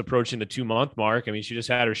almost approaching the 2-month mark. I mean, she just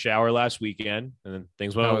had her shower last weekend, and then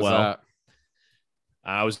things How went was well. that?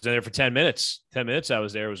 I was there for 10 minutes. 10 minutes I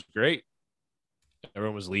was there. It was great.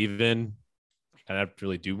 Everyone was leaving. I didn't have to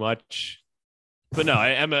really do much. But no,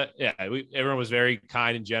 everyone was very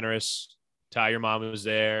kind and generous. Ty, your mom was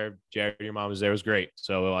there. Jared, your mom was there. It was great.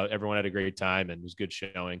 So everyone had a great time and it was good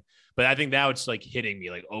showing. But I think now it's like hitting me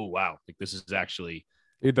like, oh, wow. Like this is actually,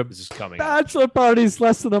 Dude, the this is coming. bachelor party's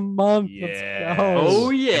less than a month. Yeah. Let's go. Oh,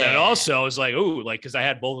 yeah. And then also I was like, oh, like, because I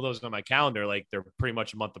had both of those on my calendar. Like they're pretty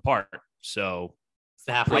much a month apart. So It's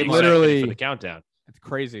the halfway pretty mark. literally- excited for the countdown. It's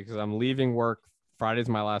crazy because I'm leaving work. Friday's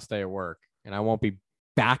my last day of work, and I won't be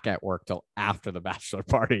back at work till after the bachelor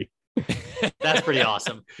party. That's pretty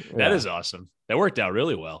awesome. That is awesome. That worked out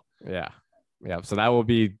really well. Yeah. So that will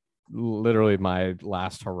be literally my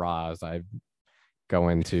last hurrah as I go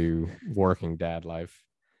into working dad life.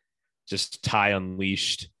 Just Ty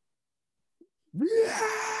unleashed.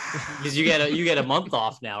 Because you get a month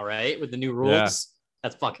off now, right? With the new rules. Yeah.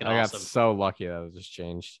 That's fucking I got awesome. so lucky that it just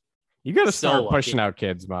changed. You got to So start lucky. pushing out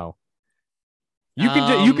kids, Mo. You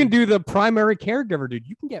can do the primary caregiver, dude.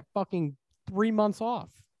 You can get fucking 3 months off.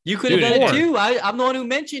 You could have Dude, done it four. too. I'm the one who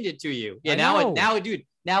mentioned it to you. Yeah, I now know. dude,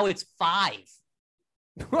 now it's 5.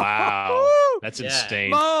 Wow. That's Yeah. insane.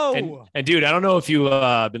 Mo. And dude, I don't know if you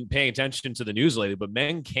been paying attention to the news lately, but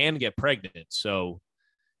men can get pregnant. So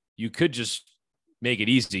you could just make it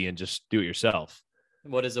easy and just do it yourself.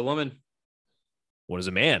 What is a woman? What is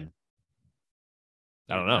a man?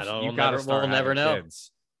 I don't know. I don't- You We'll got to never- start we'll never having know.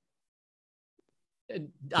 kids.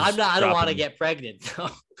 I don't drop want to them. get pregnant. though.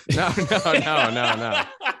 No.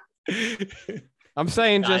 I'm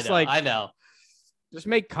saying just I know. just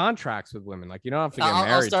make contracts with women. Like you don't have to get I'll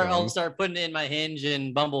married. start. to I'll them. start putting it in my Hinge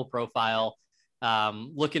and Bumble profile.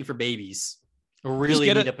 Looking for babies. Really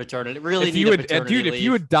get need a- a paternity. Really If need you a would, paternity dude, if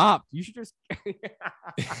you leave. adopt, you should just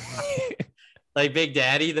Like Big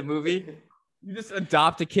Daddy, the movie. you just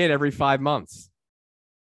adopt a kid every 5 months.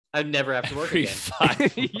 I'd never have to work Every again.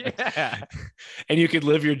 5 Yeah. and you could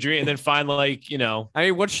live your dream and then find like, you know, I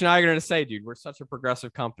mean, what's Schneider gonna say, dude? We're such a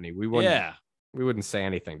progressive company. We wouldn't. yeah. We wouldn't say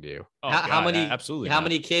anything to you. Oh, How God, many? Absolutely. How not.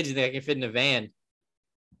 many kids do you think I can fit in a van?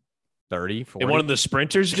 30, 40. In one of the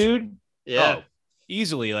sprinters, dude? Yeah, Oh,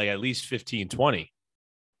 easily like at least 15, 20.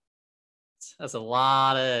 that's a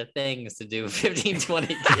lot of things to do. 15,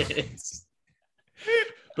 20 kids.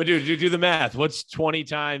 But dude, you do the math. What's 20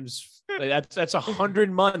 times? Like, that's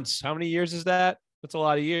 100 months. How many years is that? That's a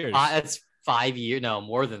lot of years. That's 5 years. No,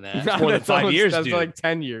 more than that. more than That's 5 almost- years, That's dude. like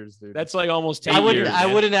 10 years, dude. That's like almost 10 I wouldn't. years. I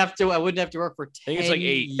man. wouldn't have to. I wouldn't have to work for 10 I think it's like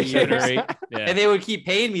 8, years. 7 or 8. Yeah. And they would keep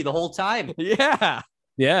paying me the whole time. yeah.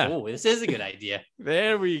 yeah. Oh, this is a good idea.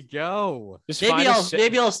 There we go. Just Maybe find a I'll si-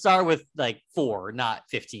 maybe I'll start with like 4, not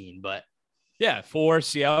 15. But Yeah, 4.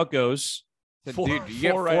 See how it goes. Dude, Four- you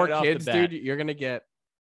get four right 4 off the kids, bat. dude. You're gonna get.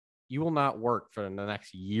 You will not work for the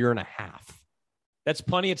next year and a half. That's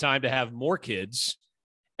plenty of time to have more kids,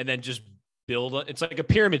 and then just build. It's like a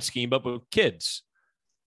pyramid scheme, but with kids.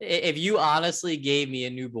 if you honestly gave me a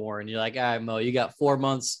newborn, you're like, all right, Mo, you got 4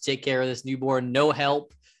 months to take care of this newborn, no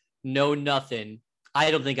help, no nothing. I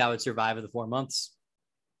don't think I would survive in the 4 months.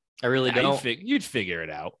 I really Yeah, don't. you'd figure it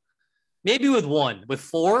out. Maybe with 1, with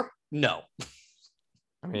 4, no.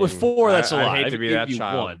 I With 4, that's a I'd lot. hate I'd to be give that you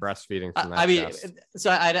child 1. breastfeeding from that I mean, chest.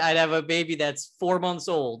 so I'd have a baby that's 4 months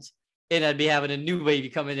old, and I'd be having a new baby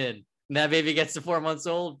coming in. And that baby gets to 4 months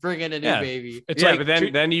old, bring in a new Yeah. baby. It's yeah, like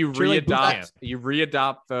but then you treat like boot camp.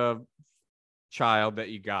 readopt the child that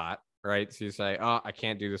you got, right? So you say, oh, I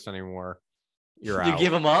can't do this anymore. You're You out.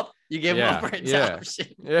 give him up. You give him Yeah, up for yeah. adoption.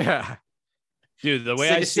 yeah. Dude, the way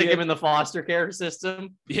I see Stick it, him in the foster care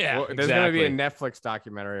system. yeah, Well, there's gonna be a exactly. Netflix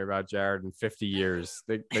documentary about Jared in 50 years.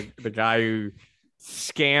 The guy who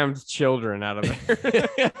scammed children out of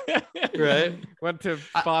there. Right. Went to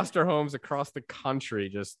foster homes across the country,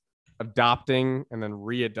 just adopting and then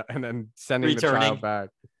and then sending the Returning. child back.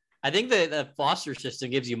 I think the foster system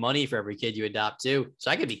gives you money for every kid you adopt too. So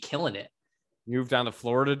I could be killing it. Move down to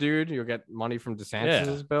Florida, dude. You'll get money from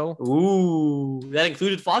DeSantis' bill. Ooh, that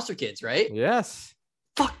included foster kids, right? Yes.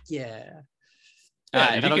 Fuck yeah. Yeah, All right,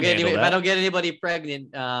 if if, you I don't can get handle if I that. don't get anybody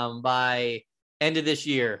pregnant by end of this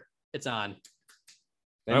year, it's on.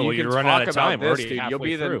 And Oh, you well, can you're running out talk of about time. We're this, already dude.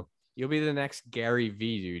 halfway through. You'll be the next Gary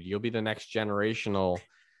V, dude. You'll be the next generational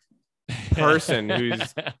person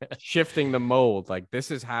who's shifting the mold. Like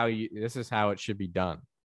this is how it should be done.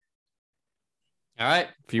 All right.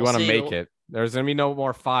 If you want to make it, there's gonna be no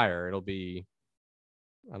more fire. It'll be,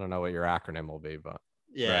 I don't know what your acronym will be, but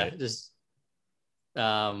yeah, Right. just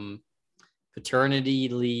paternity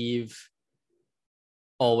leave.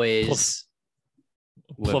 Always,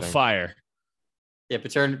 living. Fire. yeah.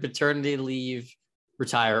 Paternity leave.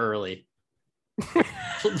 Retire early.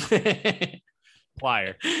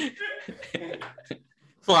 Plier.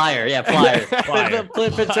 Flyer, yeah, flyer. Flyer.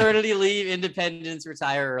 Paternity leave, independence,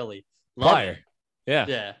 retire early. Love Plier. Yeah. it.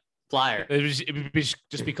 Yeah, flyer. It would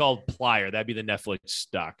just be called Plier. That'd be the Netflix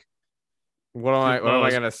doc. What am I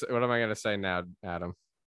Most- gonna say now, Adam?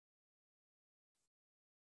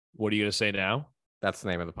 What are you gonna say now? That's the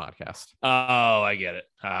name of the podcast. Oh, I get it.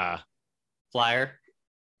 Flyer.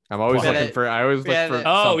 I'm always Yeah, looking for. I always look yeah, for.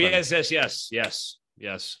 Oh, something.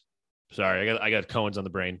 yes. Sorry, I got Cohen's on the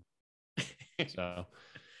brain. So,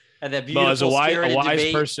 And that no, beautiful as a spirited wise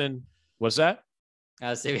debate. person, what's that? I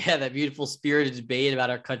was saying we had that beautiful spirited debate about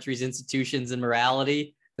our country's institutions and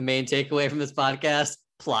morality. The main takeaway from this podcast: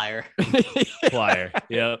 Flyer. Plier.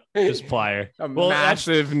 Yep, just Plier. A Well, that's-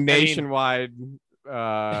 massive nationwide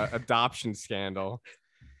adoption scandal.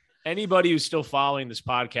 Anybody who's still following this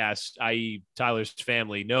podcast, i.e., Tyler's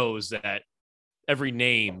family, knows that every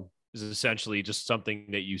name is essentially just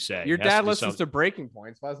something that you say. Your It has dad to be listens to Breaking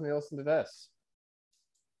Points. Why doesn't he listen to this?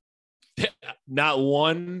 Not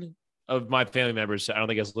one of my family members, I don't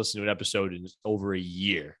think, has listened to an episode in over a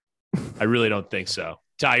year. I really don't think so.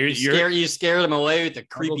 Ty, You scared him away with the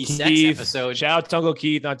creepy Uncle sex Keith, episode. Shout out to Uncle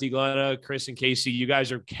Keith, Auntie Glenna, Chris, and Casey. You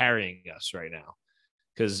guys are carrying us right now,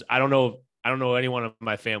 because I don't know anyone of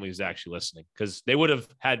my family who's actually listening, because they would have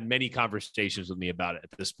had many conversations with me about it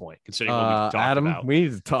at this point, considering what we've talked Adam, about. we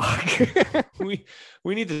need to talk.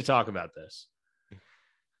 we need to talk about this.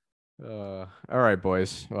 All right,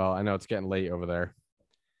 boys. Well, I know it's getting late over there.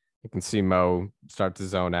 You can see Mo start to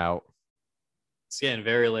zone out. It's getting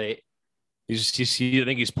very late. I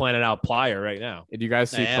think he's planning out Plier right now. Did you guys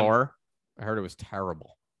see I am. Thor? I heard it was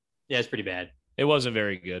terrible. Yeah, it's pretty bad. It wasn't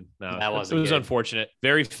very good. No, That wasn't it was good. unfortunate.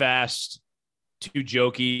 Very fast, too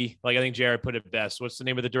jokey. Like, I think Jared put it best. What's the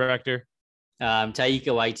name of the director? Taika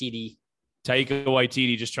Waititi. Taika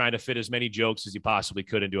Waititi, just trying to fit as many jokes as he possibly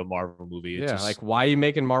could into a Marvel movie. It's Yeah, just- like why are you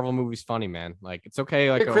making Marvel movies funny, man? Like it's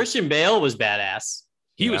okay. Like Christian Bale was badass.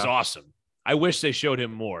 he was Yeah. awesome. I wish they showed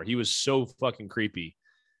him more. He was so fucking creepy.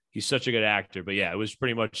 He's such a good actor. But yeah, it was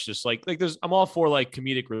pretty much just like there's. I'm all for like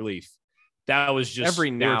comedic relief. That was just Every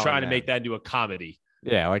they now were and trying to then. make that into a comedy.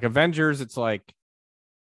 yeah, like Avengers. It's like,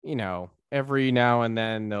 every now and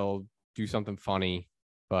then they'll do something funny,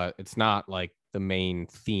 but it's not like the main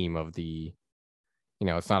theme of the.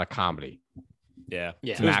 It's not a comedy. Yeah,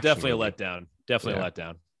 Yeah. It an was action definitely movie. a letdown. Definitely Yeah. a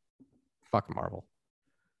letdown. Fuck Marvel.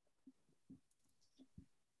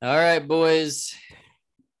 All right, boys.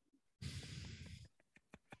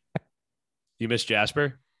 You miss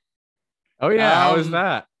Jasper? Oh yeah, how is Um,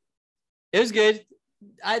 that? It was good.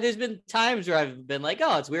 There's been times where I've been like,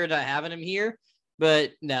 oh, it's weird not having him here,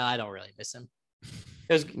 but no, I don't really miss him.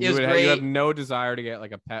 It was You great. have no desire to get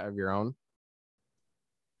like a pet of your own.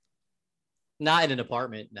 Not in an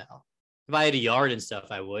apartment, no. If I had a yard and stuff,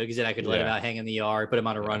 I would, because then I could let him Yeah. out hang in the yard, put him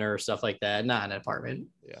on a Yeah. runner or stuff like that. Not in an apartment.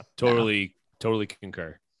 Yeah, totally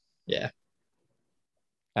concur. Yeah.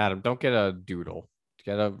 Adam, don't get a doodle.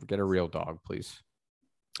 Get a real dog, please.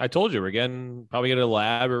 I told you we're probably get a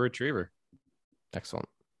lab or retriever. Excellent.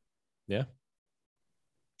 Yeah.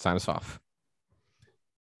 Sign us off.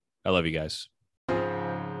 I love you guys.